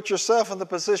story. You put yourself in the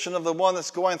position of the one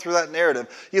that's going through that narrative.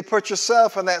 You put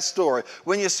yourself in that story.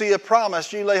 When you see a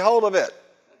promise, you lay hold of it.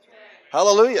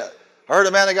 Hallelujah. I heard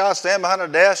a man of God stand behind a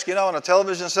desk, on a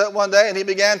television set one day, and he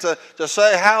began to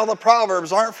say how the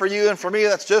Proverbs aren't for you and for me.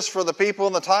 That's just for the people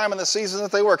and the time and the season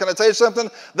that they were. Can I tell you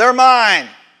something? They're mine.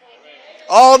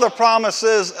 All the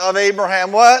promises of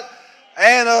Abraham, what?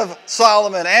 And of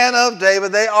Solomon and of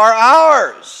David, they are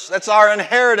ours. That's our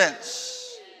inheritance.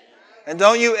 And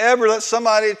don't you ever let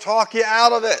somebody talk you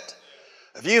out of it.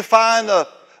 If you find a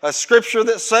scripture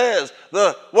that says,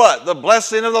 the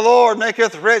blessing of the Lord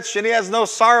maketh rich and he has no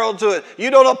sorrow to it,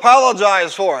 you don't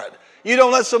apologize for it. You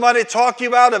don't let somebody talk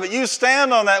you out of it. You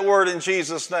stand on that word in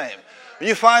Jesus' name.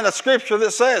 You find a scripture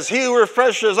that says, he who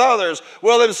refreshes others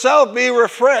will himself be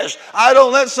refreshed. I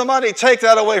don't let somebody take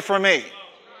that away from me.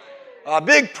 A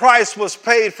big price was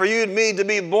paid for you and me to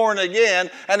be born again,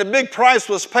 and a big price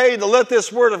was paid to let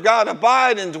this word of God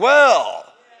abide and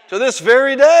dwell to this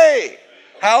very day.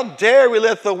 How dare we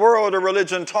let the world or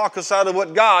religion talk us out of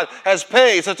what God has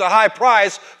paid such a high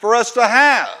price for us to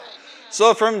have.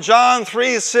 So from John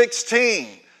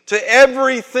 3:16, to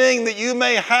everything that you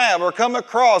may have or come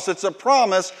across, it's a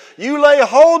promise. You lay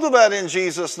hold of that in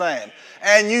Jesus' name.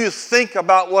 And you think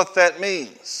about what that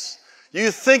means. You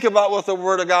think about what the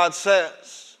Word of God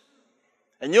says.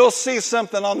 And you'll see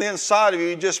something on the inside of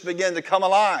you just begin to come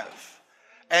alive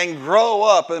and grow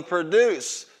up and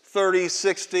produce 30,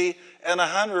 60, and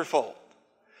 100-fold.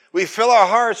 We fill our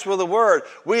hearts with the Word.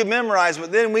 We memorize,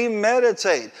 but then we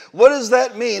meditate. What does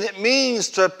that mean? It means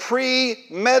to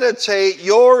premeditate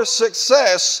your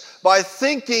success by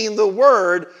thinking the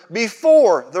Word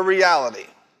before the reality.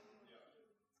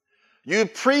 You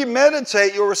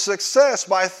premeditate your success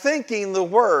by thinking the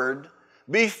Word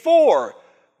before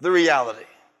the reality.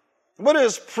 What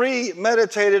is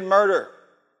premeditated murder?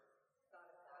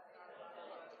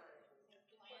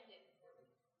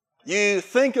 You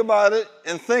think about it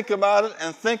and think about it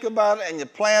and think about it and you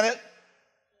plan it.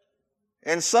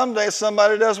 And someday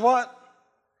somebody does what?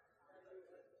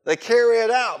 They carry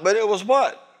it out. But it was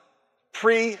what?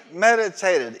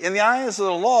 Premeditated. In the eyes of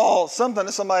the law, something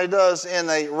that somebody does in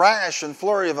a rash and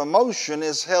flurry of emotion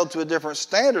is held to a different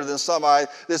standard than somebody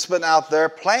that's been out there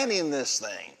planning this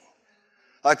thing.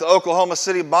 Like the Oklahoma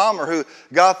City bomber who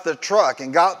got the truck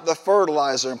and got the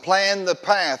fertilizer and planned the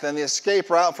path and the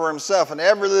escape route for himself and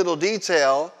every little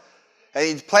detail. And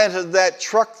he planted that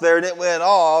truck there and it went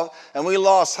off. And we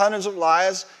lost hundreds of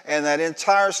lives and that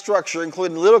entire structure,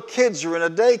 including little kids who were in a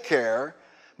daycare.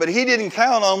 But he didn't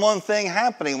count on one thing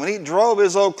happening. When he drove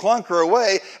his old clunker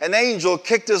away, an angel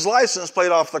kicked his license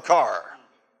plate off the car.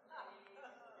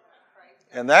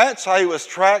 And that's how he was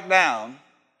tracked down,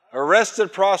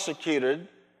 arrested, prosecuted,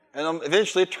 and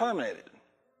eventually terminated.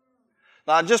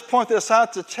 Now, I just point this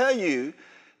out to tell you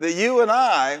that you and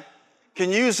I can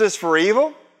use this for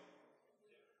evil,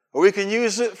 or we can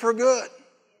use it for good.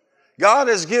 God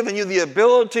has given you the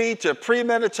ability to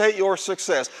premeditate your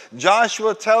success.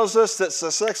 Joshua tells us that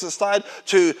success is tied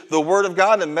to the Word of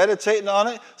God and meditating on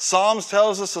it. Psalms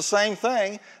tells us the same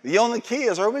thing. The only key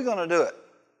is, are we going to do it?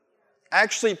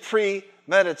 Actually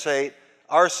premeditate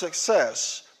our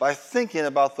success by thinking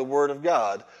about the Word of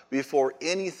God before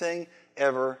anything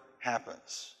ever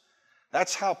happens.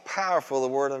 That's how powerful the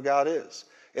Word of God is.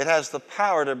 It has the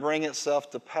power to bring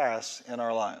itself to pass in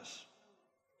our lives.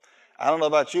 I don't know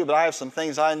about you, but I have some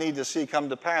things I need to see come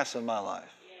to pass in my life.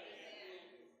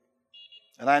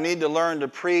 And I need to learn to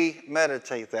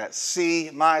premeditate that.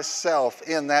 See myself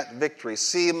in that victory.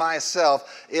 See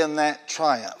myself in that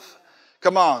triumph.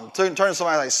 Come on, turn to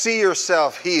somebody like, see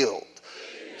yourself healed.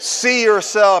 See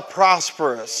yourself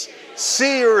prosperous.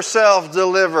 See yourself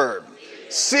delivered.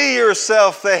 See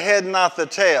yourself the head, not the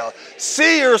tail.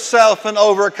 See yourself an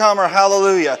overcomer,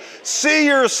 hallelujah. See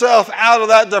yourself out of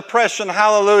that depression,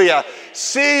 hallelujah.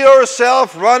 See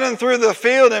yourself running through the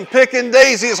field and picking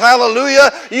daisies, hallelujah.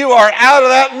 You are out of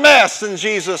that mess in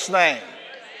Jesus' name.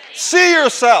 See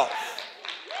yourself.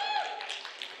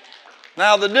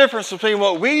 Now, the difference between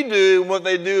what we do and what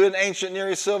they do in ancient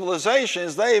Near East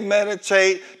civilizations, they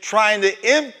meditate trying to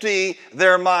empty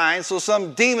their minds so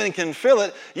some demon can fill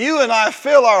it. You and I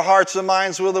fill our hearts and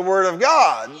minds with the Word of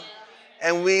God,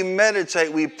 and we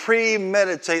meditate, we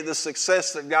premeditate the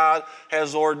success that God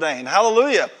has ordained.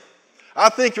 Hallelujah. I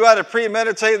think you ought to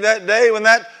premeditate that day when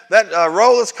that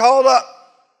roll is called up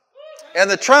and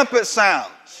the trumpet sounds.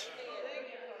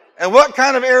 And what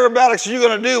kind of aerobatics are you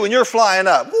going to do when you're flying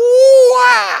up?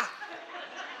 Woo-ah!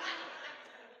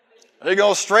 Are you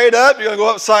going straight up? You're going to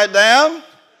go upside down?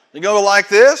 You're going to go like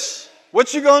this?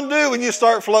 What you going to do when you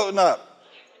start floating up?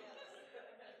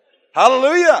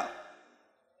 Hallelujah.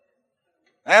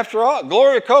 After all,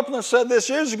 Gloria Copeland said this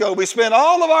years ago, we spend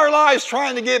all of our lives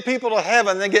trying to get people to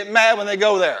heaven and then get mad when they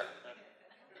go there.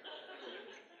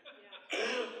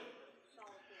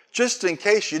 Just in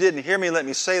case you didn't hear me, let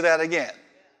me say that again.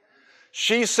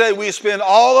 She said we spend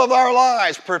all of our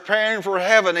lives preparing for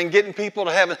heaven and getting people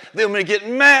to heaven. Then we get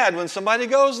mad when somebody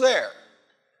goes there.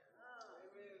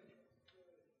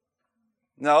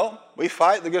 No, we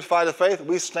fight the good fight of faith.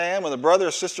 We stand when the brother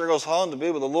or sister goes home to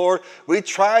be with the Lord. We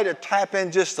try to tap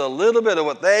in just a little bit of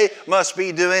what they must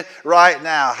be doing right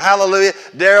now. Hallelujah.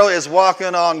 Daryl is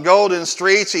walking on golden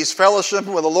streets. He's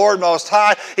fellowshipping with the Lord Most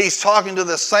High. He's talking to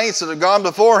the saints that have gone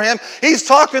before him. He's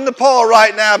talking to Paul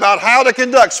right now about how to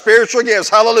conduct spiritual gifts.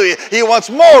 Hallelujah. He wants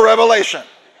more revelation.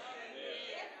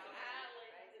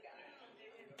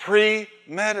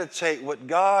 Premeditate what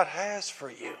God has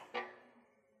for you.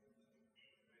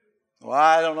 Well,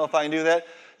 I don't know if I can do that.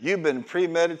 You've been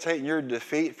premeditating your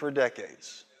defeat for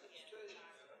decades.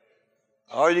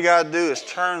 All you got to do is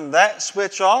turn that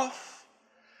switch off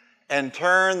and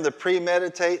turn the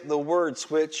premeditate the word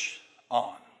switch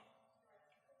on.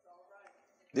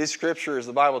 These scriptures,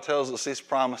 the Bible tells us these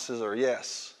promises are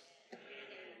yes,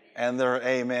 and they're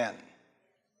amen.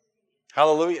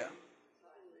 Hallelujah.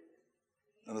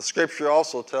 And the scripture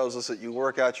also tells us that you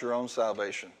work out your own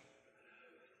salvation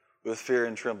with fear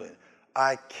and trembling.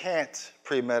 I can't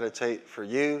premeditate for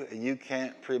you, and you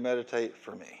can't premeditate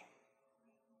for me.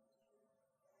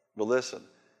 But listen,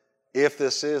 if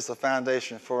this is the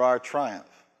foundation for our triumph,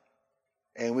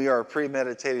 and we are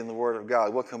premeditating the Word of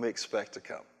God, what can we expect to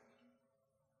come?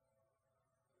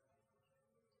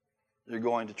 You're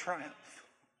going to triumph.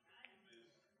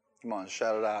 Come on,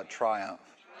 shout it out, triumph.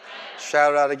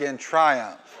 Shout it out again,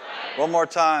 triumph. One more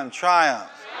time, triumph.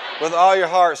 With all your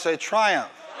heart, say triumph.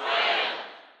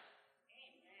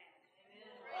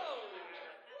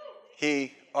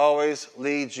 He always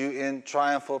leads you in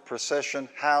triumphal procession.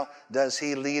 How does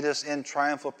he lead us in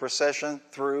triumphal procession?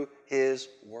 Through his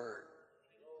word.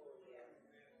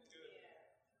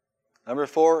 Number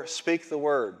 4, speak the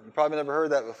word. You probably never heard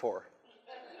that before.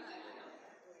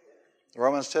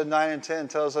 Romans 10:9-10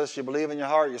 tells us you believe in your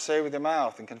heart, you say with your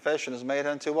mouth, and confession is made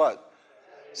unto what?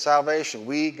 Salvation.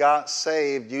 We got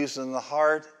saved using the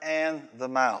heart and the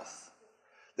mouth.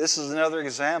 This is another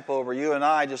example where you and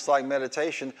I, just like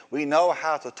meditation, we know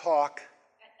how to talk.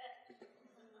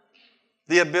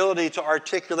 The ability to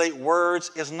articulate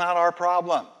words is not our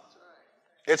problem.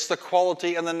 It's the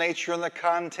quality and the nature and the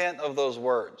content of those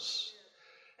words.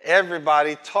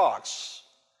 Everybody talks.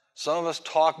 Some of us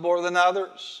talk more than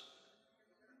others.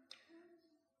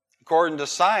 According to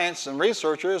science and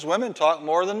researchers, women talk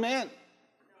more than men.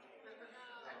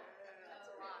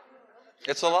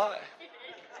 It's a lie.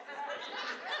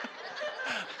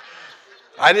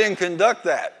 I didn't conduct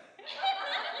that.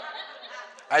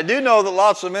 I do know that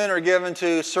lots of men are given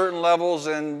to certain levels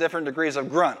and different degrees of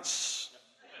grunts.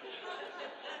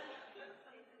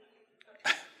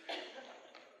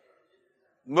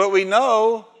 But we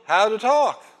know how to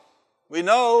talk. We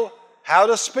know how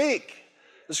to speak.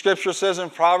 The scripture says in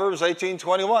Proverbs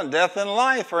 18:21, death and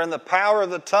life are in the power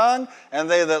of the tongue, and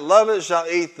they that love it shall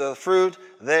eat the fruit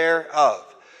thereof.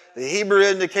 The Hebrew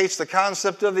indicates the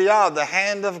concept of the yod, the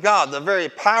hand of God. The very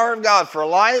power of God for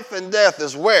life and death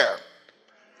is where?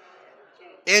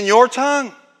 In your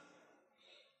tongue.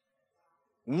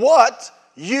 What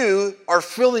you are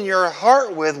filling your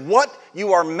heart with, what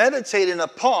you are meditating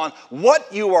upon, what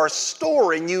you are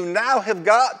storing, you now have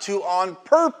got to on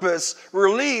purpose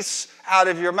release out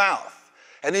of your mouth.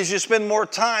 And as you spend more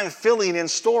time filling and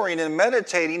storing and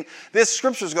meditating, this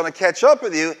scripture is going to catch up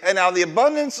with you. And out of the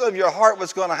abundance of your heart,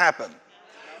 what's going to happen?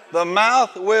 The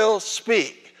mouth will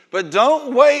speak. But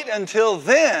don't wait until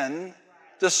then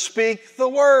to speak the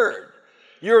word.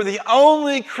 You're the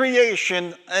only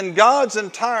creation in God's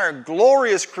entire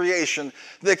glorious creation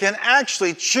that can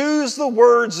actually choose the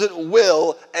words at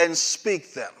will and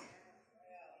speak them.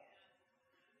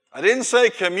 I didn't say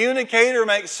communicate or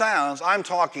make sounds. I'm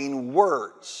talking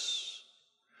words.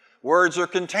 Words are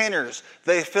containers.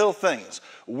 They fill things.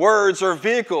 Words are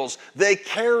vehicles. They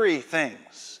carry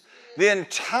things. The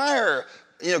entire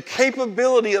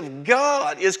capability of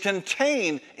God is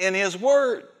contained in his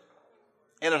word.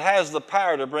 And it has the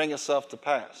power to bring itself to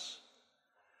pass.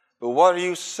 But what are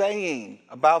you saying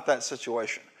about that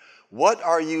situation? What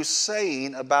are you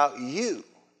saying about you?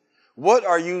 What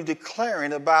are you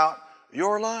declaring about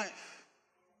your life?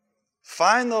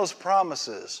 Find those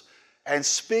promises and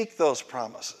speak those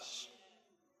promises.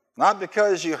 Not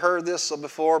because you heard this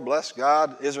before, bless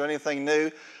God, is there anything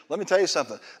new? Let me tell you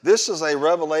something. This is a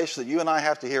revelation that you and I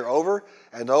have to hear over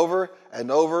and over and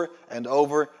over and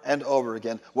over and over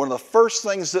again. One of the first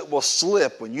things that will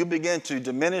slip when you begin to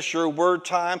diminish your word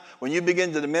time, when you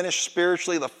begin to diminish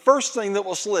spiritually, the first thing that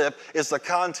will slip is the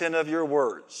content of your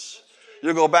words.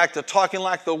 You'll go back to talking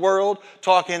like the world,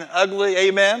 talking ugly,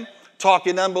 amen,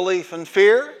 talking unbelief and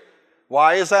fear.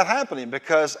 Why is that happening?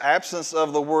 Because absence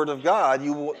of the Word of God,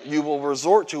 you will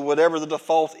resort to whatever the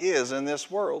default is in this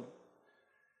world.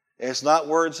 It's not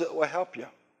words that will help you.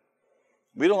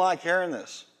 We don't like hearing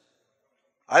this.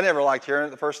 I never liked hearing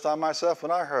it the first time myself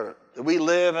when I heard it. That we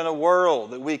live in a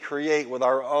world that we create with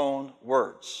our own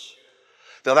words.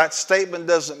 Now, that statement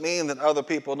doesn't mean that other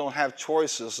people don't have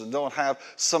choices and don't have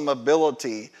some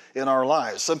ability in our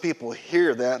lives. Some people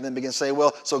hear that and then begin to say,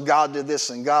 well, so God did this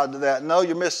and God did that. No,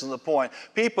 you're missing the point.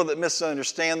 People that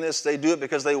misunderstand this, they do it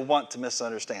because they want to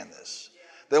misunderstand this.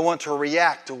 They want to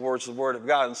react towards the Word of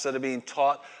God instead of being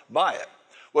taught by it.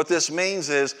 What this means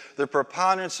is the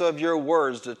preponderance of your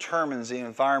words determines the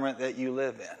environment that you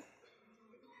live in.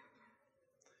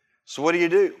 So what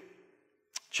do?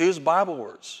 Choose Bible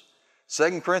words.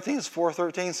 2 Corinthians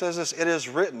 4:13 says this, it is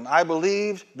written, I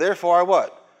believed, therefore I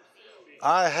what?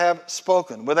 I have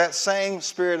spoken. With that same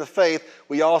spirit of faith,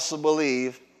 we also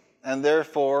believe and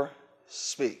therefore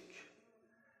speak.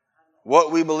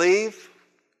 What we believe,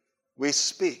 we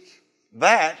speak.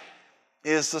 That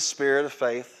is the spirit of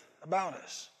faith about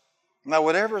us. Now,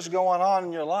 whatever is going on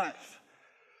in your life,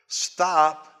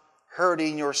 stop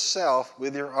hurting yourself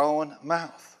with your own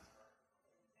mouth.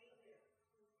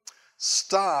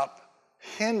 Stop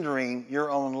hindering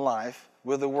your own life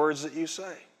with the words that you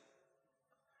say.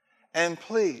 And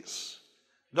please,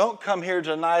 don't come here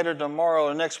tonight or tomorrow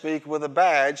or next week with a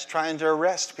badge trying to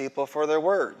arrest people for their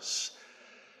words.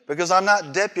 Because I'm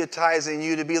not deputizing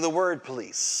you to be the word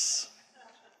police.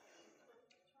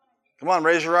 Come on,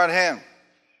 raise your right hand.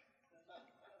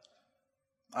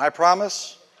 I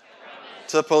promise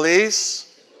to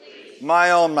police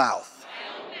my own mouth.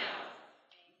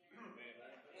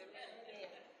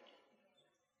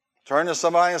 Turn to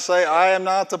somebody and say, I am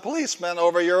not the policeman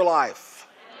over your life.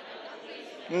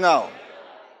 No.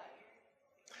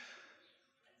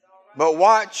 But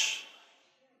watch,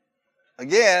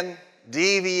 again,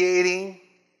 deviating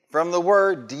from the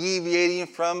Word, deviating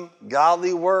from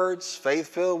godly words,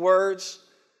 faith-filled words,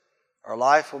 our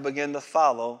life will begin to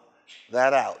follow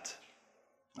that out.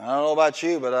 I don't know about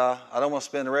you, but I don't want to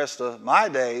spend the rest of my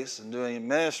days in doing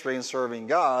ministry and serving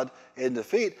God in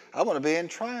defeat. I want to be in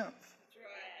triumph.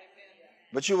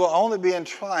 But you will only be in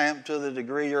triumph to the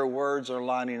degree your words are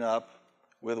lining up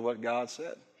with what God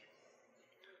said.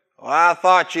 Well, I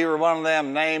thought you were one of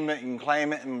them name it and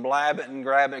claim it and blab it and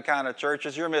grab it kind of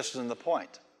churches. You're missing the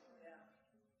point.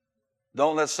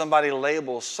 Don't let somebody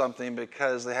label something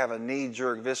because they have a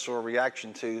knee-jerk visceral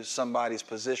reaction to somebody's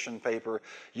position paper.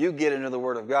 You get into the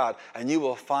Word of God and you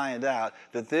will find out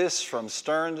that this from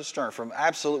stern to stern, from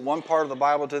absolute one part of the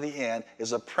Bible to the end,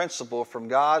 is a principle from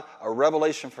God, a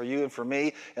revelation for you and for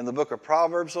me. In the book of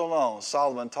Proverbs alone,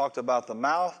 Solomon talked about the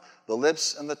mouth, the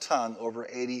lips, and the tongue over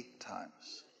 80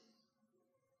 times.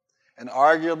 And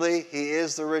arguably, he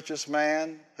is the richest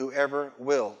man who ever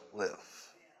will live.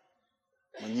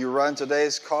 When you run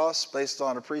today's costs based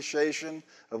on appreciation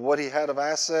of what he had of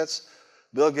assets,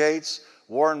 Bill Gates,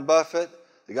 Warren Buffett,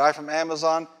 the guy from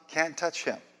Amazon, can't touch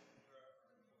him.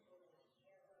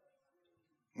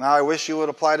 Now, I wish you would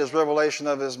apply his revelation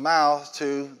of his mouth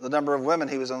to the number of women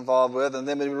he was involved with, and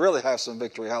then we really have some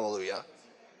victory. Hallelujah.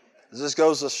 This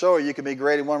goes to show you can be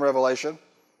great in one revelation.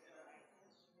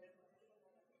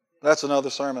 That's another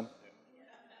sermon.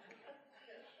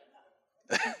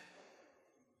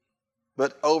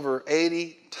 But over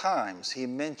 80 times he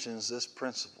mentions this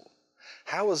principle.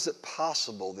 How is it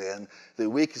possible then that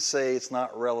we could say it's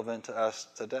not relevant to us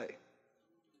today?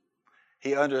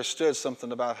 He understood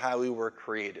something about how we were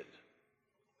created.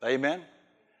 Amen?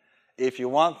 If you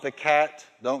want the cat,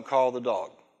 don't call the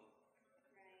dog.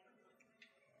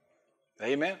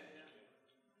 Amen?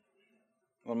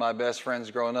 One of my best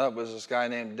friends growing up was this guy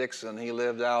named Dixon. He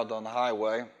lived out on the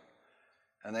highway,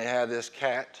 and they had this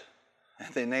cat.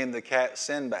 And they named the cat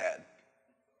Sinbad.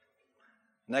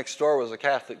 Next door was a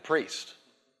Catholic priest.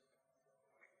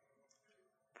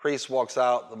 Priest walks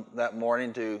out that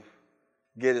morning to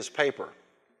get his paper.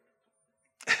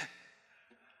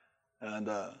 And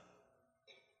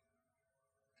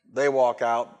they walk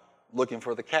out looking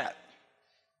for the cat.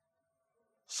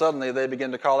 Suddenly they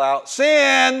begin to call out,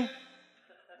 "Sin!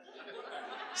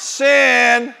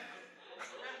 Sin!"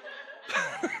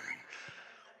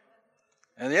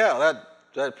 And yeah,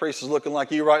 that priest is looking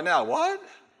like you right now. What?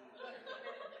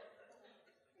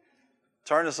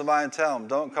 Turn to somebody and tell them,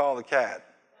 don't call the cat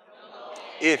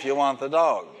if you want the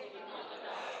dog.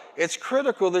 It's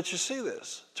critical that you see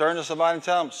this. Turn to somebody and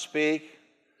tell them, speak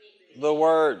the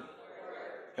word.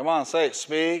 Come on, say it.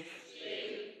 Speak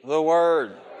the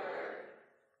word.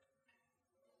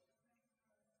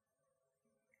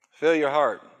 Fill your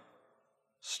heart.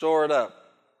 Store it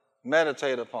up.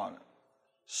 Meditate upon it.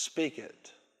 Speak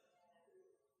it.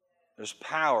 There's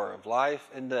power of life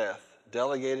and death,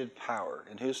 delegated power.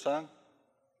 In whose tongue?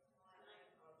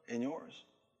 In yours.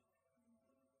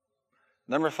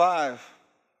 Number 5,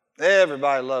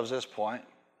 everybody loves this point.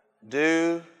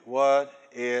 Do what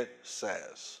it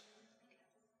says.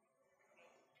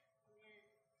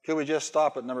 Could we just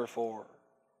stop at number 4?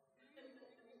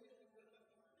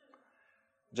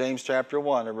 James chapter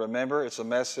 1. And remember, it's a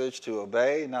message to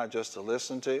obey, not just to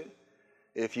listen to.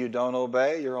 If you don't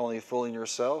obey, you're only fooling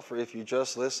yourself. Or if you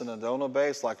just listen and don't obey,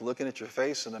 it's like looking at your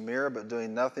face in a mirror but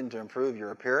doing nothing to improve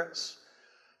your appearance.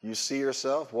 You see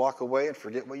yourself, walk away, and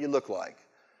forget what you look like.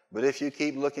 But if you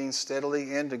keep looking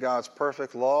steadily into God's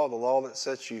perfect law, the law that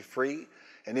sets you free,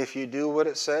 and if you do what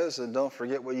it says and don't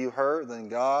forget what you heard, then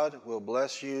God will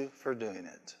bless you for doing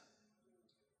it.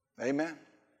 Amen.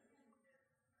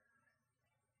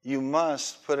 You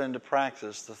must put into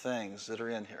practice the things that are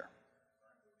in here.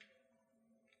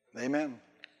 Amen.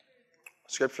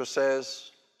 Scripture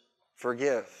says,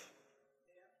 forgive.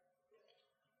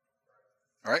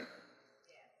 All right?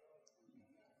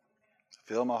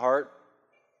 Feel my heart.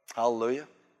 Hallelujah.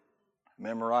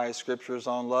 Memorize scriptures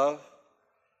on love.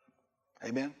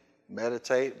 Amen.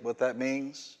 Meditate what that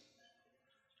means.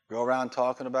 Go around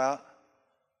talking about,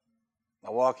 I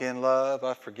walk in love,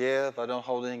 I forgive, I don't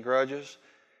hold any grudges.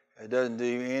 It doesn't do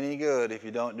you any good if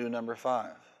you don't do number 5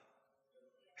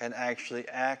 and actually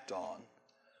act on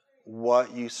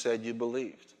what you said you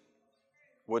believed,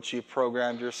 what you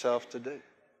programmed yourself to do.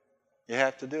 You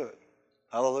have to do it.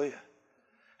 Hallelujah.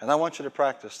 And I want you to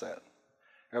practice that.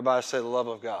 Everybody say the love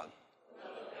of God.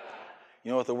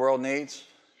 You know what the world needs?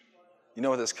 You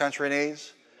know what this country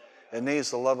needs? It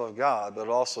needs the love of God, but it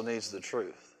also needs the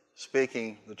truth.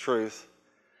 Speaking the truth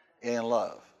in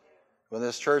love. When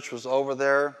this church was over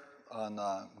there on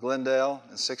Glendale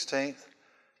and 16th,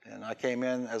 and I came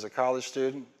in as a college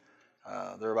student,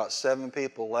 there were about 7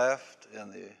 people left,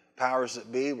 and the powers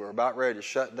that be were about ready to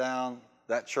shut down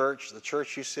that church, the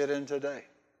church you sit in today.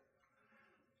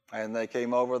 And they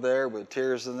came over there with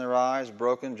tears in their eyes,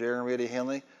 broken, Jerry and Rita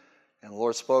Henley, and the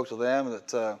Lord spoke to them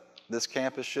that this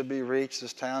campus should be reached,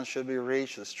 this town should be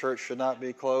reached, this church should not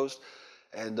be closed.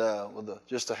 And with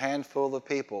just a handful of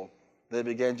people, they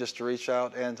began just to reach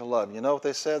out and to love. You know what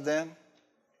they said then?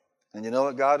 And you know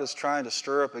what God is trying to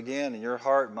stir up again in your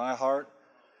heart and my heart?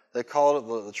 They called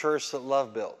it the church that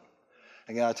love built.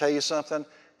 And can I tell you something?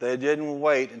 They didn't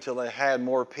wait until they had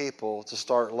more people to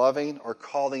start loving or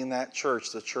calling that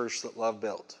church the church that love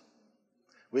built.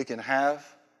 We can have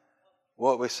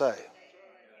what we say.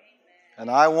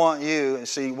 And I want you, and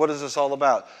see, what is this all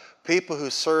about? People who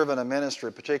serve in a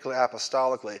ministry, particularly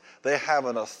apostolically, they have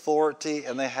an authority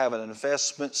and they have an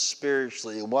investment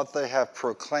spiritually. And what they have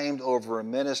proclaimed over a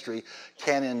ministry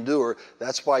can endure.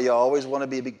 That's why you always want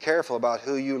to be careful about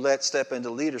who you let step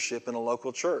into leadership in a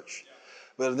local church.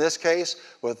 But in this case,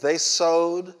 what they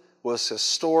sowed was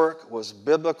historic, was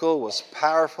biblical, was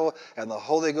powerful, and the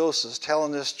Holy Ghost is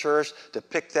telling this church to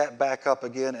pick that back up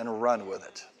again and run with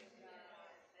it.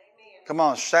 Come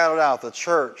on, shout it out, the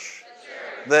church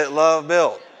that love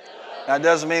built. Now, it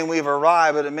doesn't mean we've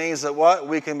arrived, but it means that what?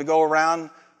 We can go around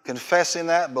confessing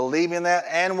that, believing that,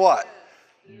 and what?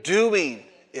 Doing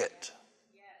it.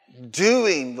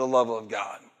 Doing the love of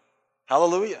God.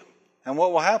 Hallelujah. And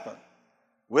what will happen?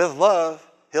 With love,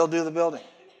 He'll do the building.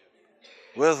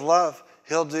 With love,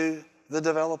 He'll do the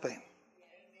developing.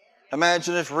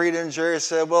 Imagine if Rita and Jerry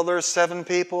said, well, there's 7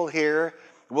 people here.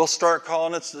 We'll start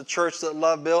calling it the church that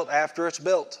love built after it's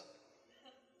built.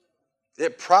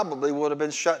 It probably would have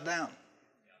been shut down.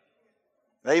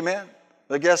 Amen.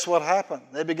 But guess what happened?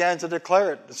 They began to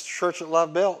declare it. It's the church that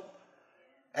love built.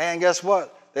 And guess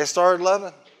what? They started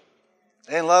loving.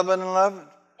 And loving and loving.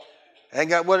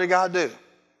 And what did God do?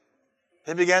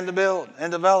 He began to build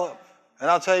and develop. And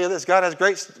I'll tell you this, God has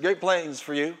great plans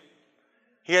for you.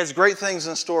 He has great things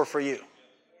in store for you.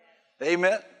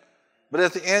 Amen. But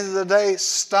at the end of the day,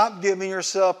 stop giving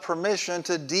yourself permission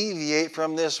to deviate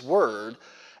from this word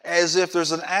as if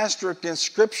there's an asterisk in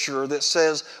Scripture that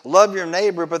says, love your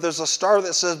neighbor, but there's a star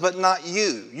that says, but not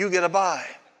you. You get a bye.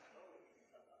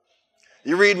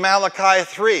 You read Malachi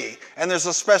 3, and there's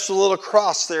a special little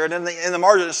cross there, and in the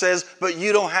margin it says, but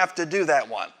you don't have to do that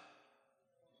one.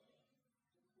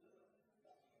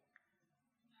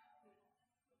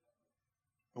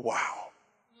 Wow.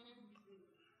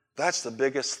 That's the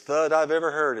biggest thud I've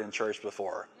ever heard in church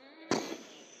before.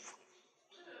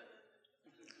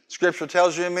 Scripture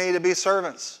tells you and me to be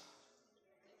servants.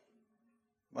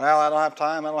 Well, I don't have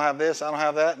time, I don't have this, I don't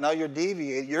have that. No, you're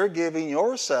deviating. You're giving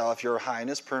yourself, Your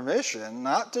Highness, permission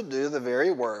not to do the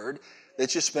very word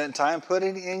that you spent time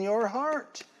putting in your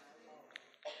heart.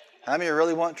 How many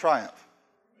really want triumph?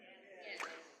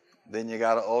 Then you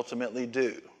got to ultimately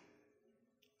do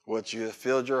what you have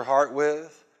filled your heart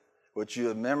with, What you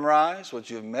have memorized, what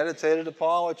you have meditated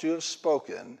upon, what you have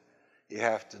spoken, you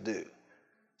have to do.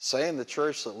 Saying the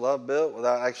church that love built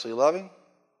without actually loving.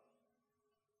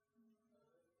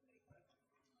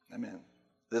 Amen.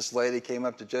 This lady came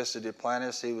up to Jesse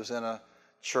Duplantis. He was in a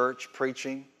church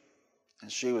preaching,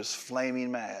 and she was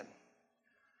flaming mad.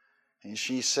 And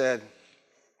she said,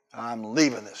 I'm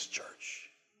leaving this church.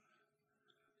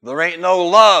 There ain't no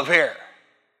love here.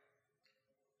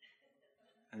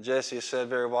 And Jesse said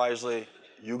very wisely,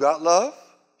 you got love?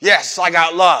 Yes, I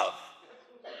got love.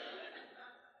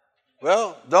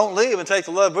 Well, don't leave and take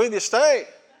the love with you. Stay.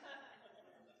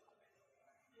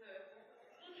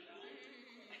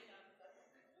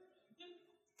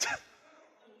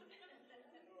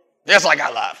 Yes, I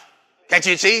got love. Can't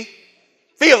you see?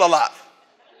 Feel the love.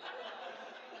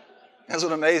 That's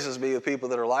what amazes me with people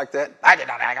that are like that.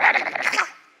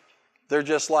 They're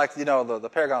just like, the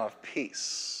paragon of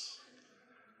peace.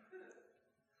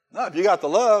 No, if you got the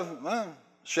love, well,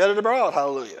 shed it abroad.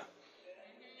 Hallelujah.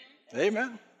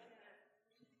 Amen.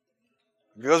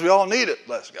 Because we all need it,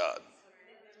 bless God.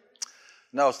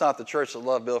 No, it's not the church that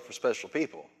love built for special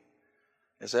people.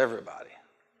 It's everybody.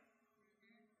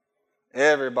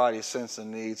 Everybody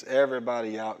sensing needs,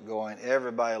 everybody outgoing,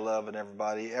 everybody loving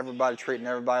everybody treating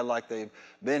everybody like they've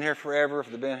been here forever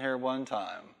if they've been here one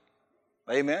time.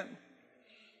 Amen?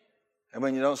 And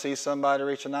when you don't see somebody,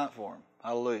 reaching out for them.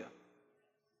 Hallelujah.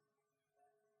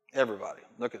 Everybody.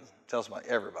 Tell somebody,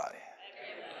 everybody.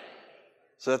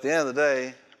 So at the end of the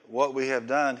day, what we have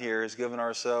done here is given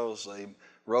ourselves a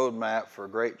roadmap for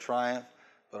great triumph,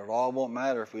 but it all won't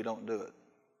matter if we don't do it.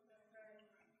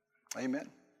 Amen.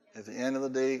 At the end of the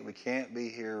day, we can't be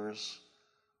hearers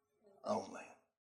only.